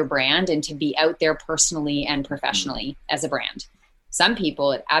your brand and to be out there personally and professionally as a brand. Some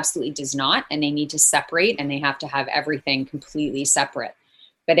people, it absolutely does not, and they need to separate, and they have to have everything completely separate.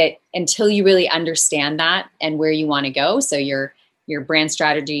 But until you really understand that and where you want to go, so your brand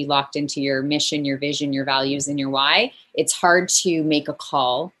strategy locked into your mission, your vision, your values, and your why, it's hard to make a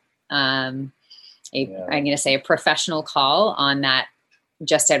call. I'm going to say a professional call on that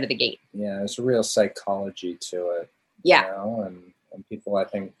just out of the gate. Yeah, there's a real psychology to it. Yeah. And people, I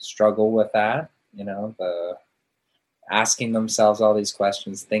think, struggle with that, the asking themselves all these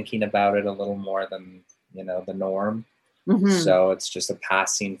questions, thinking about it a little more than, the norm. So it's just a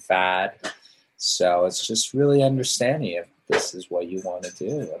passing fad. So it's just really understanding if this is what you want to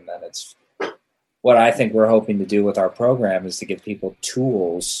do. And then it's what I think we're hoping to do with our program is to give people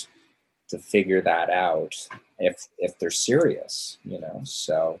tools to figure that out if they're serious,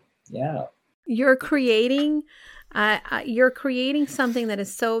 So, yeah. You're creating something that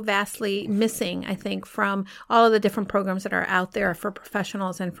is so vastly missing, I think, from all of the different programs that are out there for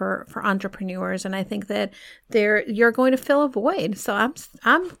professionals and for entrepreneurs. And I think that you're going to fill a void. So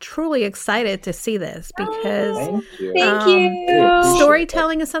I'm truly excited to see this, because thank you.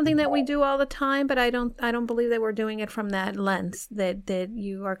 Storytelling is something that we do all the time, but I don't believe that we're doing it from that lens that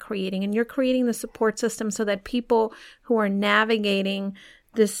you are creating. And you're creating the support system so that people who are navigating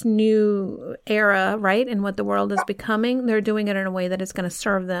this new era, right, and what the world is becoming, they're doing it in a way that is going to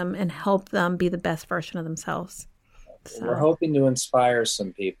serve them and help them be the best version of themselves. So. We're hoping to inspire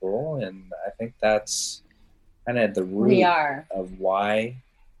some people, and I think that's kind of the root of why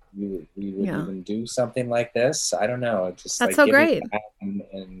we would even do something like this. I don't know. It's just that's so great,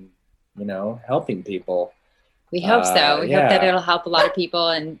 and helping people. We hope so. We hope that it'll help a lot of people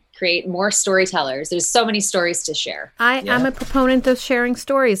and create more storytellers. There's so many stories to share. I'm a proponent of sharing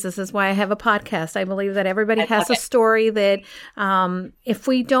stories. This is why I have a podcast. I believe that everybody has a story that if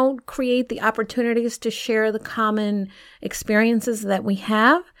we don't create the opportunities to share the common experiences that we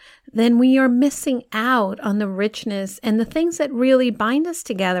have, then we are missing out on the richness and the things that really bind us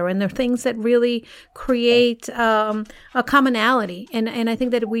together and the things that really create a commonality. And I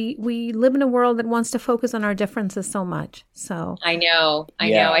think that we live in a world that wants to focus on our differences so much. So I know.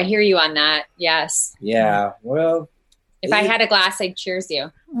 I hear you on that. Yes. Yeah. Well, if I had a glass, I'd cheers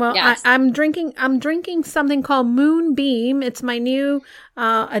you. Well, yes. I'm drinking something called Moonbeam. It's my new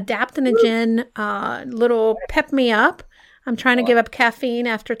adaptogen little pep me up. I'm trying to give up caffeine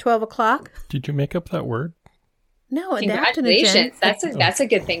after 12 o'clock. Did you make up that word? No, congratulations. That's a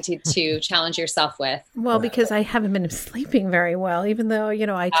good thing to challenge yourself with. Well, because I haven't been sleeping very well, even though,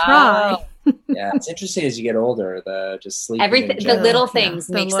 I try. Yeah, it's interesting as you get older, just sleeping. Everything, the little things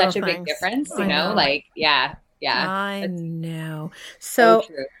make such a big difference, yeah. I know. So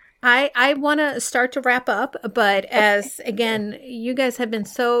true. I want to start to wrap up, but as again, you guys have been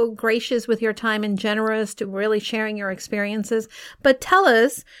so gracious with your time and generous to really sharing your experiences. But tell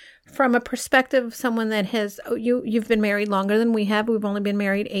us, from a perspective of someone that has, you've been married longer than we have. We've only been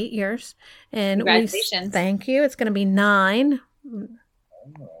married 8 years, and congratulations. Thank you. It's going to be 9.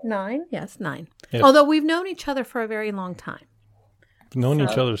 9, yes, 9. Yes. Although we've known each other for a very long time. We've known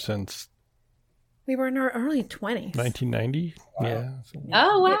each other since we were in our early 20s. 1990. Wow. Yeah.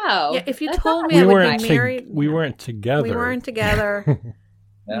 Oh wow! Yeah, if you told me I would be married, we weren't together. We weren't together.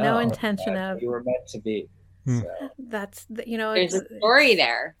 No intention of. You were meant to be. So. That's there's a story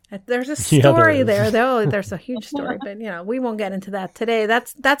there. There's a story there, though. There's a huge story, but we won't get into that today.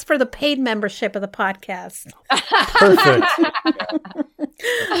 That's for the paid membership of the podcast. Perfect.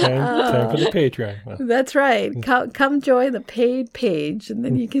 Time for the Patreon. That's right. Come join the paid page, and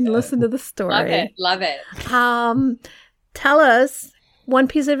then you can listen to the story. Love it. Tell us one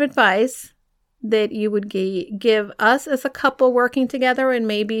piece of advice that you would give us as a couple working together, and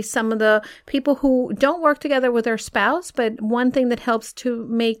maybe some of the people who don't work together with their spouse, but one thing that helps to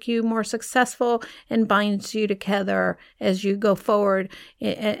make you more successful and binds you together as you go forward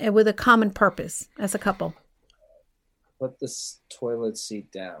with a common purpose as a couple. Put this toilet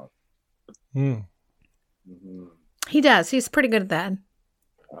seat down. Mm-hmm. He does. He's pretty good at that.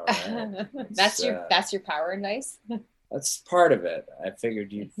 All right. That's your power advice. That's part of it. I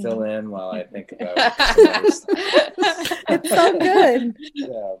figured you'd fill in while I think about It's so good.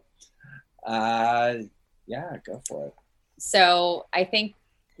 Yeah, go for it. So I think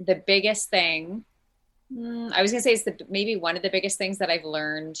the biggest thing, I was going to say, is maybe one of the biggest things that I've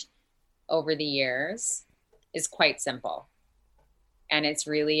learned over the years is quite simple. And it's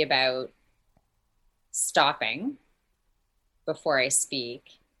really about stopping before I speak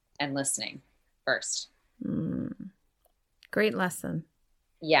and listening first. Great lesson.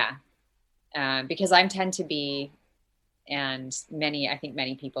 Yeah. Because I tend to be, and I think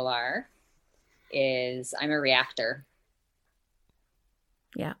many people are, I'm a reactor.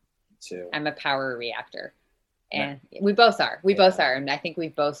 Yeah. Too. I'm a power reactor. And we both are. We both are. And I think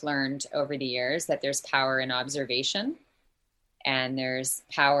we've both learned over the years that there's power in observation and there's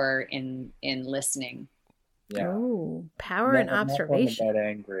power in listening. Yeah. Oh, power in observation. Not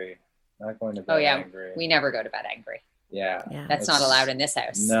going to bed angry. We never go to bed angry. Yeah. That's not allowed in this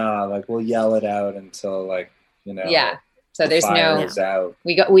house. No, we'll yell it out until Yeah. So there's out.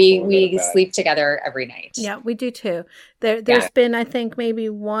 We sleep together every night. Yeah, we do too. There's been, I think, maybe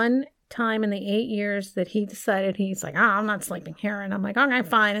one time in the 8 years that he decided he's like, I'm not sleeping here, and I'm like, okay,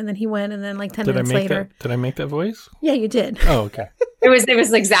 fine, and then he went, and then 10 minutes later, did I make that voice? Yeah, you did. Oh, okay. It was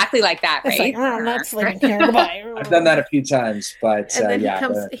exactly like that, right? It's like, I'm not sleeping here. Goodbye. I've done that a few times, but and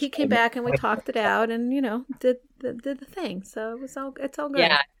then he came back and we talked it out, and did the thing. So it's all good.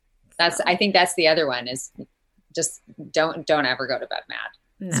 Yeah, I think that's the other one is just don't ever go to bed mad.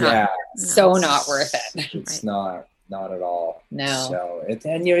 So not worth it. It's not at all. No. So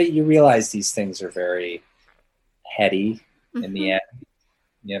and you realize these things are very heady in the end,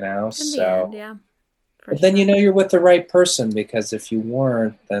 But then you're with the right person, because if you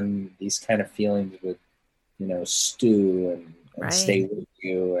weren't, then these kind of feelings would, stew and stay with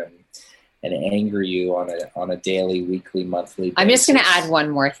you and anger you on a daily, weekly, monthly basis. I'm just going to add one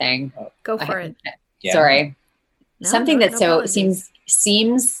more thing. Go for it. Yeah. Sorry. Something that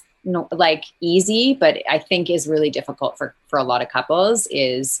seems like easy, but I think is really difficult for a lot of couples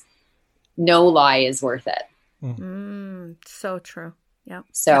is no lie is worth it. So true. Yeah.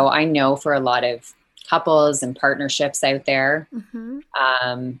 So I know for a lot of couples and partnerships out there,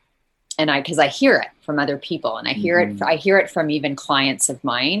 and because I hear it from other people, and I hear it from even clients of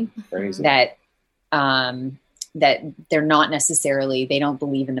mine that they're not necessarily, they don't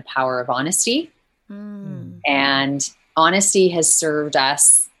believe in the power of honesty, and honesty has served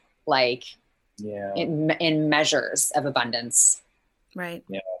us in measures of abundance, right?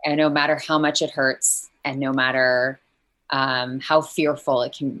 Yeah. And no matter how much it hurts, and no matter how fearful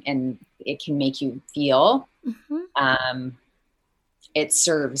it can make you feel, it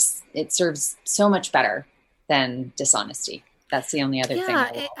serves so much better than dishonesty. That's the only other thing.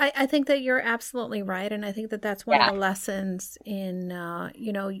 Yeah, I think that you're absolutely right. And I think that that's one of the lessons in,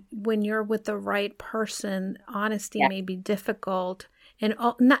 when you're with the right person, honesty may be difficult. And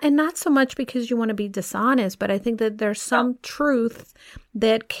not so much because you want to be dishonest, but I think that there's some truth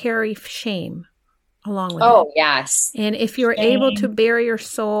that carry shame. along with it. Oh, yes. And if you're able to bare your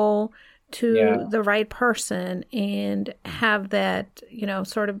soul to Yeah. the right person and have that,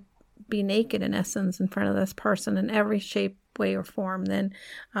 sort of be naked in essence in front of this person in every shape, way, or form, then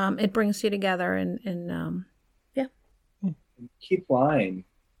it brings you together and yeah. Keep lying.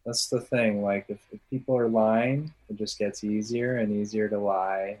 That's the thing. Like if people are lying, it just gets easier and easier to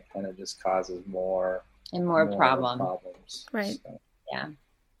lie, and it just causes more And more problems. Right. So, Yeah.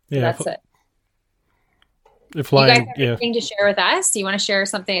 Yeah. That's it. If You guys lying, have yeah. anything to share with us? Do you want to share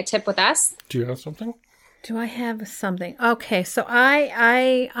something, a tip with us? Do you have something? Do I have something? Okay, so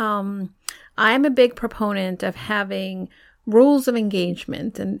I'm a big proponent of having rules of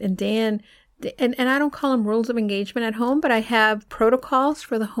engagement, and Dan, and I don't call them rules of engagement at home, but I have protocols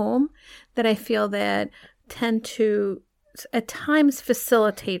for the home that I feel that tend to at times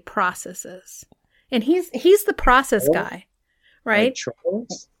facilitate processes. And he's the process guy, right? Like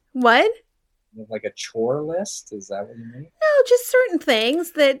chores? What? Like a chore list? Is that what you mean? No, just certain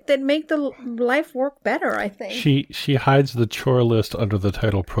things that make the life work better, I think. She hides the chore list under the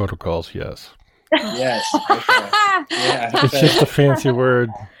title protocols. Yes, Yes. Okay. Yeah. it's just a fancy word.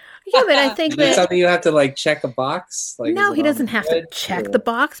 Yeah, but I think Is it that something you have to like check a box? Like, no, is he it on doesn't the have to grid, check or- the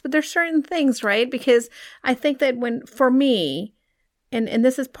box, but there's certain things, right? Because I think that for me, and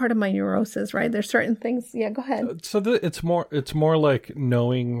this is part of my neurosis, right? There's certain things. Yeah, go ahead. So it's more like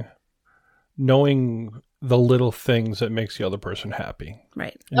knowing the little things that makes the other person happy.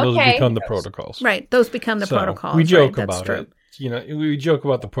 Right. And those Okay. become the protocols. Right. Those become the So, protocols. We joke right? That's about true. it. We joke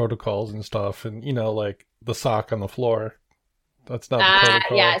about the protocols and stuff, and like the sock on the floor. That's not the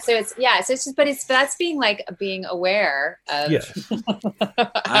protocol. Yeah. So it's just, but that's being aware of. Yes.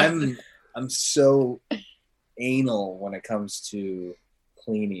 I'm so anal when it comes to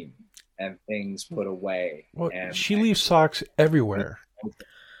cleaning and things put away. Well, and she leaves socks everywhere. all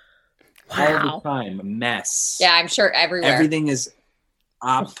Wow. the time, a mess. Yeah, I'm sure everywhere. Everything is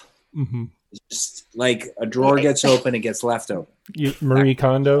up. Mm-hmm. Just like a drawer gets open, it gets left open. Marie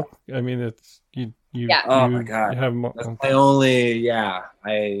Kondo. I mean, it's you. Yeah. Oh my God. You have That's my only. Yeah,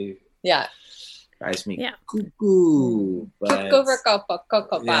 Yeah. drives me Yeah. cuckoo. But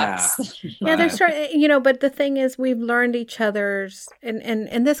Cocoa yeah, Pops. Yeah, there's certain, but the thing is, we've learned each other's,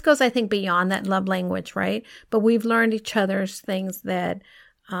 and this goes, I think, beyond that love language, right? But we've learned each other's things that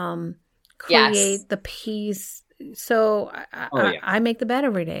create Yes. the peace. So I make the bed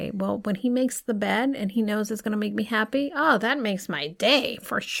every day. Well, when he makes the bed and he knows it's going to make me happy, oh, that makes my day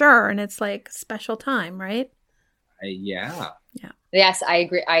for sure. And it's like special time, right? yeah. Yes, I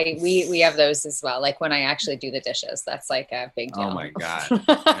agree. We have those as well. Like when I actually do the dishes, that's like a big deal. Oh my God.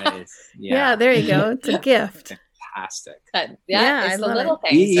 That is- Yeah, there you go. It's a gift. Fantastic. Yeah, I it's the love little it.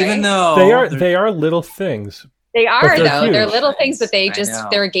 things. Even right? though they are little things. They are But they're though. They're huge. little things, but I know.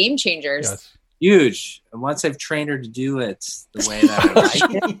 they're game changers. Yes. huge. And once I've trained her to do it the way that I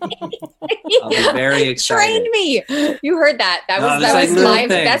like it, I'll be very excited. Trained me. You heard that. That No, was there's like little live.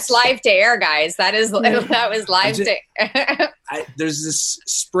 things. That's live to air, guys. That was live to. There's this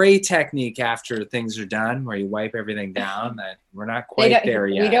spray technique after things are done where you wipe everything down that we're not quite there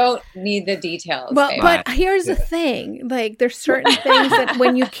yet. We don't need the details. Well, babe. but here's the thing. Like, there's certain things that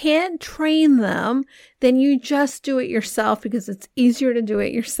when you can't train them, then you just do it yourself because it's easier to do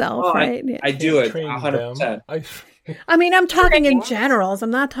it yourself, Oh, right? I do it Train 100%. them. I mean, I'm talking in generals.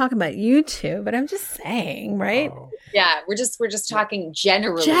 I'm not talking about you two, but I'm just saying, right? Oh, yeah, we're just talking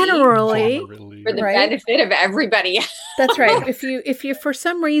generally. Generally, For the Right. benefit of everybody. that's right. If you for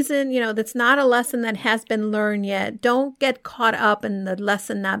some reason, that's not a lesson that has been learned yet, don't get caught up in the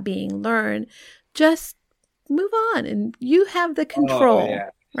lesson not being learned. Just move on, and you have the control. Oh, yeah.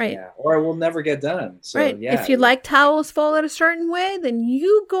 Right. Yeah. Or it will never get done. So, Right. yeah. If you like towels folded a certain way, then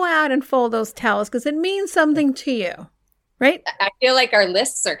you go out and fold those towels because it means something to you. Right? I feel like our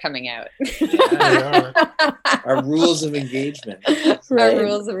lists are coming out. Yeah. Our rules of engagement. Right. Our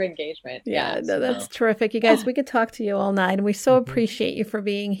rules of engagement. Yeah, Yeah. no, that's terrific. You guys, we could talk to you all night, and we so appreciate you for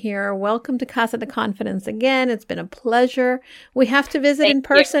being here. Welcome to Casa de Confidence again. It's been a pleasure. We have to visit Thank in you.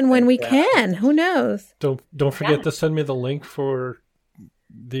 person when we Thank you. can. Who knows? Don't forget Yeah. to send me the link for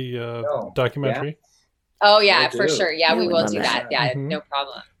the documentary. Oh yeah, Will for do. sure. Yeah, Yeah, we we'd will love do that. that. Yeah, Mhm. no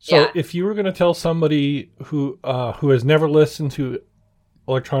problem. So Yeah. if you were going to tell somebody who has never listened to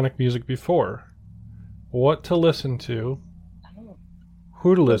electronic music before, what to listen to,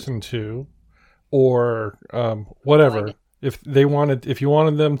 who to listen to, or whatever, if you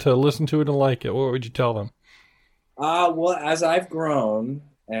wanted them to listen to it and like it, what would you tell them? Well, as I've grown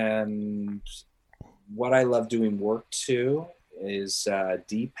and what I love doing work to is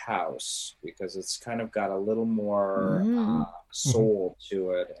deep house, because it's kind of got a little more soul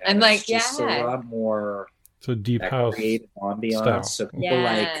to it. And like, it's just a lot more. So deep house ambiance. style. So people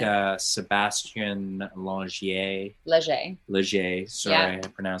like Sebastian Leger. Sorry, I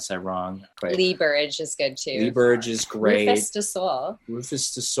pronounced that wrong. Lee Burridge is good too. Lee Burridge is great. Rufus Du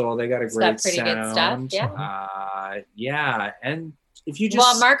Sol. They got a great pretty sound. Good stuff. Yeah. And if you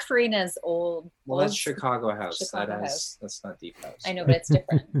just Mark Farina's old. That's Chicago House. That's not deep house. I know, but it's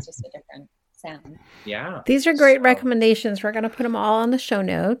different. It's just a different sound. Yeah. These are great recommendations. We're going to put them all on the show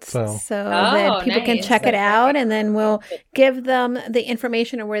notes so that people can check it out, and then we'll give them the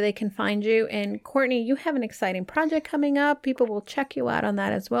information of where they can find you. And Courtney, you have an exciting project coming up. People will check you out on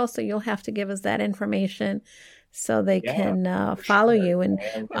that as well. So you'll have to give us that information so they can follow you. And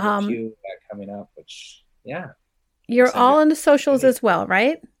coming up, which you're all on the socials as well,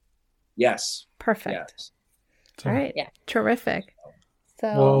 right? Yes. Perfect. Yes. All right. Yeah. Terrific. So,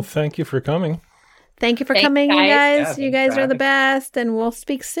 well, thank you for coming. Thank you for coming, you guys. You guys are the best, and we'll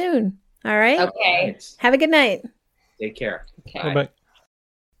speak soon. All right? Okay. Have a good night. Take care. Okay. Bye.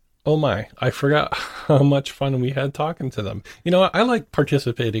 Oh my, I forgot how much fun we had talking to them. You know, I like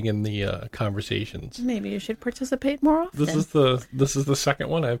participating in the conversations. Maybe you should participate more often. This is the second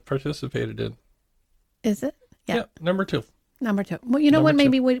one I've participated in. Is it? Yeah, number 2. Number 2. Well, you know what?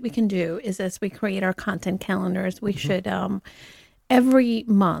 Maybe what we can do is, as we create our content calendars, we should every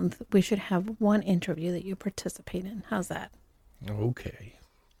month we should have one interview that you participate in. How's that? Okay.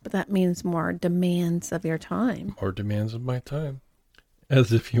 But that means more demands of your time. More demands of my time.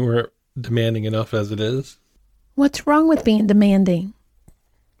 As if you weren't demanding enough as it is. What's wrong with being demanding?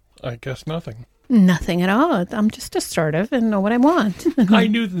 I guess nothing. Nothing at all. I'm just assertive and know what I want. I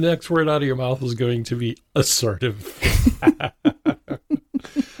knew the next word out of your mouth was going to be assertive.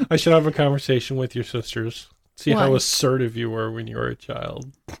 I should have a conversation with your sisters. See how assertive you were when you were a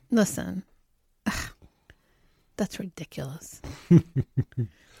child. Listen, that's ridiculous.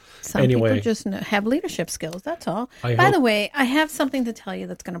 Some people just have leadership skills. That's all. By the way, I have something to tell you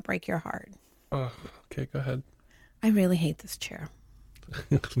that's going to break your heart. Okay, go ahead. I really hate this chair.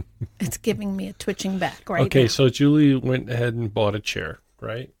 It's giving me a twitching back now. Okay, so Julie went ahead and bought a chair,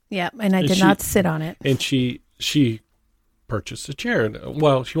 right? Yeah, and I did not sit on it. And she purchased a chair.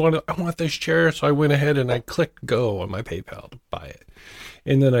 Well, I want this chair, so I went ahead and I clicked go on my PayPal to buy it.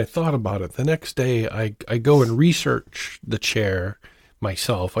 And then I thought about it. The next day, I go and research the chair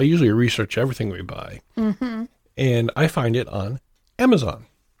myself. I usually research everything we buy. Mm-hmm. And I find it on Amazon.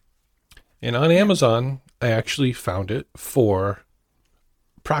 And on Amazon, I actually found it for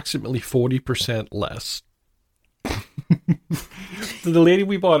approximately 40% less. The lady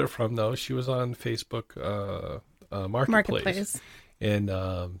we bought it from, though, she was on Facebook Marketplace. And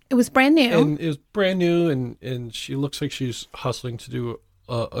it was brand new. And it was brand new, and she looks like she's hustling to do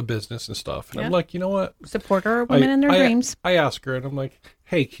a business and stuff. And I'm like, you know what? Support our women in their dreams. I ask her, and I'm like,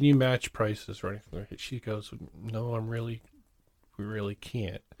 hey, can you match prices or anything? She goes, no, we really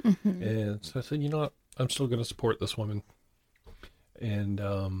can't. Mm-hmm. And so I said, you know what? I'm still going to support this woman. And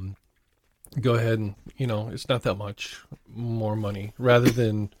go ahead and, it's not that much more money. Rather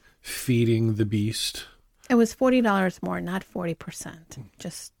than feeding the beast. It was $40 more, not 40%.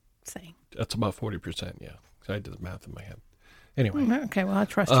 Just saying. That's about 40%, yeah. I did the math in my head. Anyway. Okay, well, I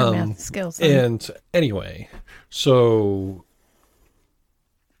trust your math skills. And anyway, so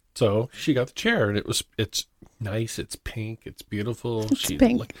she got the chair, and it's nice, it's pink, it's beautiful. It's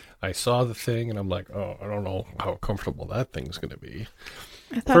pink. I saw the thing, and I'm like, oh, I don't know how comfortable that thing's going to be.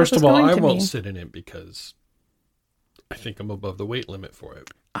 First of all, I won't sit in it because I think I'm above the weight limit for it.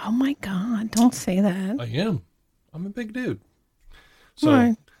 Oh my God, don't say that. I am. I'm a big dude.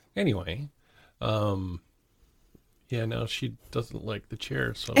 So anyway, no, she doesn't like the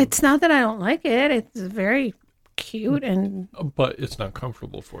chair. So it's not that I don't like it. It's very cute but it's not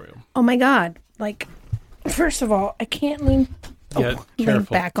comfortable for you. Oh my God. First of all, I can't lean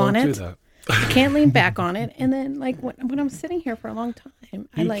back on it. Do that. I can't lean back on it. And then when I'm sitting here for a long time, you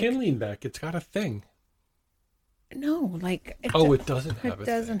can lean back. It's got a thing. No, it doesn't have a thing. It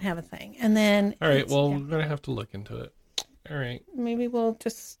doesn't have a thing. And then all right, well, we're going to have to look into it. All right. Maybe we'll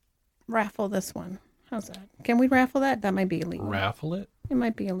just raffle this one. How's that? Can we raffle that? That might be illegal. Raffle it? It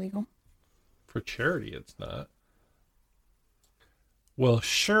might be illegal. For charity, it's not. Well,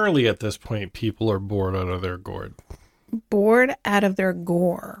 surely at this point, people are bored out of their gourd. Bored out of their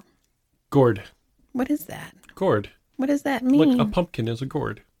gore. Gourd. What is that? Gourd. What does that mean? A pumpkin is a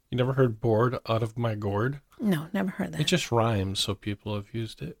gourd. You never heard bored out of my gourd? No, never heard that. It just rhymes, so people have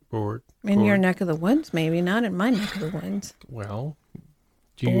used it. Bored. In your neck of the woods, maybe. Not in my neck of the woods. Well,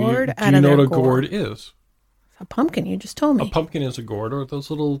 do you know what a gourd is? A pumpkin, you just told me. A pumpkin is a gourd, or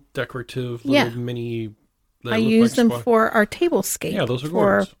those little decorative little mini. I use them for our tablescape. Yeah, those are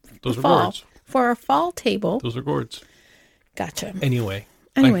gourds. Those are gourds. For our fall table. Those are gourds. Gotcha. Anyway,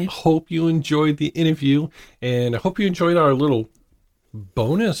 I hope you enjoyed the interview, and I hope you enjoyed our little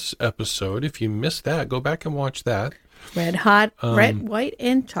bonus episode. If you missed that, go back and watch that. Red hot, red, white,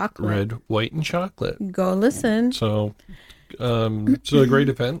 and chocolate. Red, white, and chocolate. Go listen. So, it's a great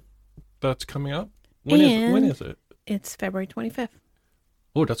event that's coming up. When is it? It's February 25th.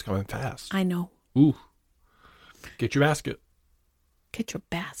 Oh, that's coming fast. I know. Ooh. Get your basket. Get your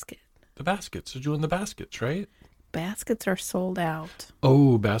basket. The baskets. They're doing the baskets, right? Baskets are sold out.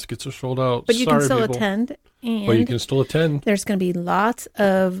 Oh, baskets are sold out. But you can still attend. But you can still attend. There's going to be lots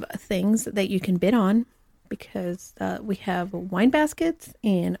of things that you can bid on because we have wine baskets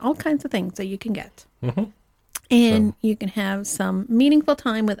and all kinds of things that you can get. Mm-hmm. And you can have some meaningful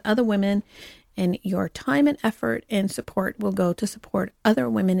time with other women, and your time and effort and support will go to support other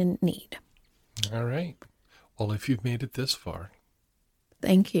women in need. All right. Well, if you've made it this far,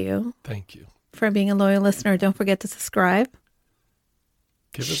 thank you. Thank you. For being a loyal listener. Don't forget to subscribe.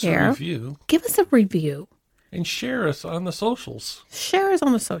 Give us a review. Give us a review. And share us on the socials. Share us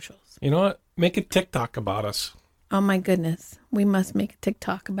on the socials. You know what? Make a TikTok about us. Oh my goodness. We must make a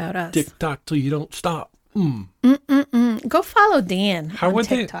TikTok about us. TikTok till you don't stop. Go follow Dan. How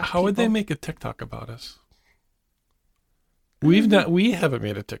would they make a TikTok about us? We haven't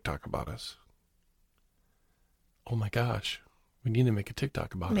made a TikTok about us. Oh my gosh. We need to make a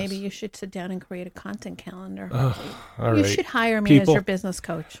TikTok about us. Maybe you should sit down and create a content calendar. All right. You should hire me as your business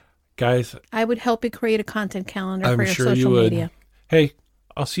coach. Guys. I would help you create a content calendar for your social media. Hey,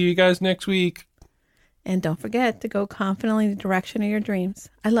 I'll see you guys next week. And don't forget to go confidently in the direction of your dreams.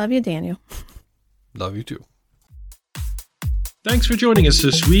 I love you, Daniel. Love you too. Thanks for joining us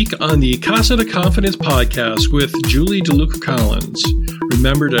this week on the Casa de Confidence podcast with Julie DeLuca Collins.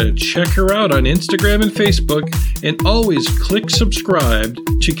 Remember to check her out on Instagram and Facebook, and always click subscribe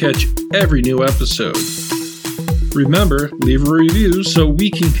to catch every new episode. Remember, leave a review so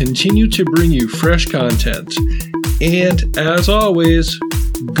we can continue to bring you fresh content. And as always,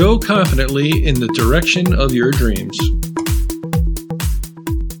 go confidently in the direction of your dreams.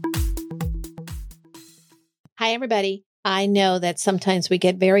 Hi, everybody. I know that sometimes we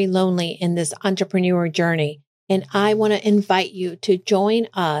get very lonely in this entrepreneur journey, and I want to invite you to join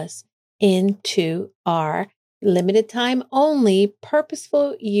us into our limited time only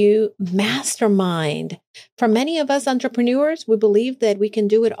Purposeful You Mastermind. For many of us entrepreneurs, we believe that we can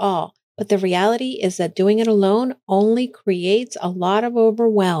do it all, but the reality is that doing it alone only creates a lot of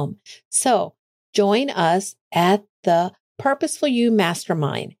overwhelm. So join us at the Purposeful You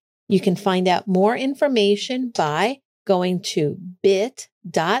Mastermind. You can find out more information by going to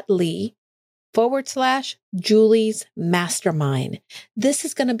bit.ly/Julie's Mastermind. This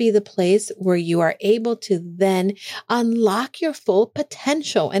is going to be the place where you are able to then unlock your full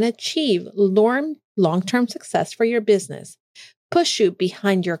potential and achieve long-term success for your business, push you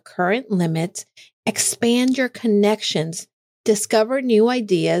behind your current limits, expand your connections, discover new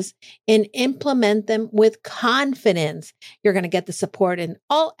ideas, and implement them with confidence. You're going to get the support in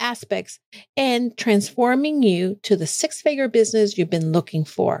all aspects and transforming you to the six-figure business you've been looking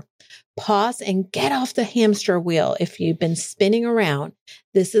for. Pause and get off the hamster wheel if you've been spinning around.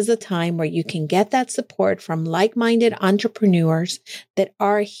 This is a time where you can get that support from like-minded entrepreneurs that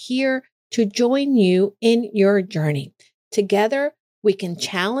are here to join you in your journey. Together, we can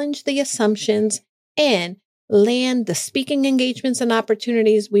challenge the assumptions and land the speaking engagements and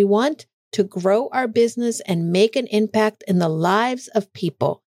opportunities we want to grow our business and make an impact in the lives of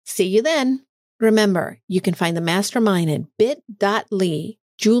people. See you then. Remember, you can find the mastermind at bit.ly,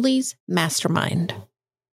 Julie's Mastermind.